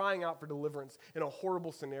 and they're crying out for deliverance in a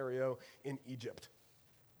horrible scenario in Egypt.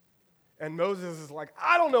 And Moses is like,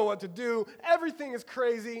 I don't know what to do. Everything is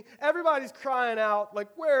crazy. Everybody's crying out, like,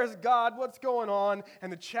 where is God? What's going on?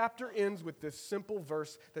 And the chapter ends with this simple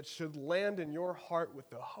verse that should land in your heart with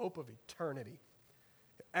the hope of eternity.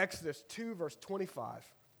 Exodus 2, verse 25.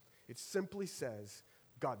 It simply says,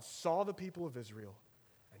 God saw the people of Israel,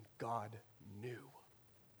 and God knew.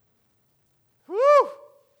 Woo!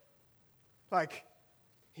 Like,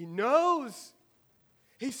 He knows.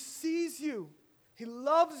 He sees you. He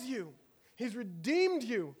loves you. He's redeemed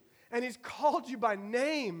you, and He's called you by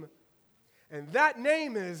name. And that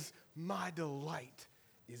name is, my delight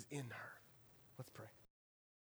is in her. Let's pray.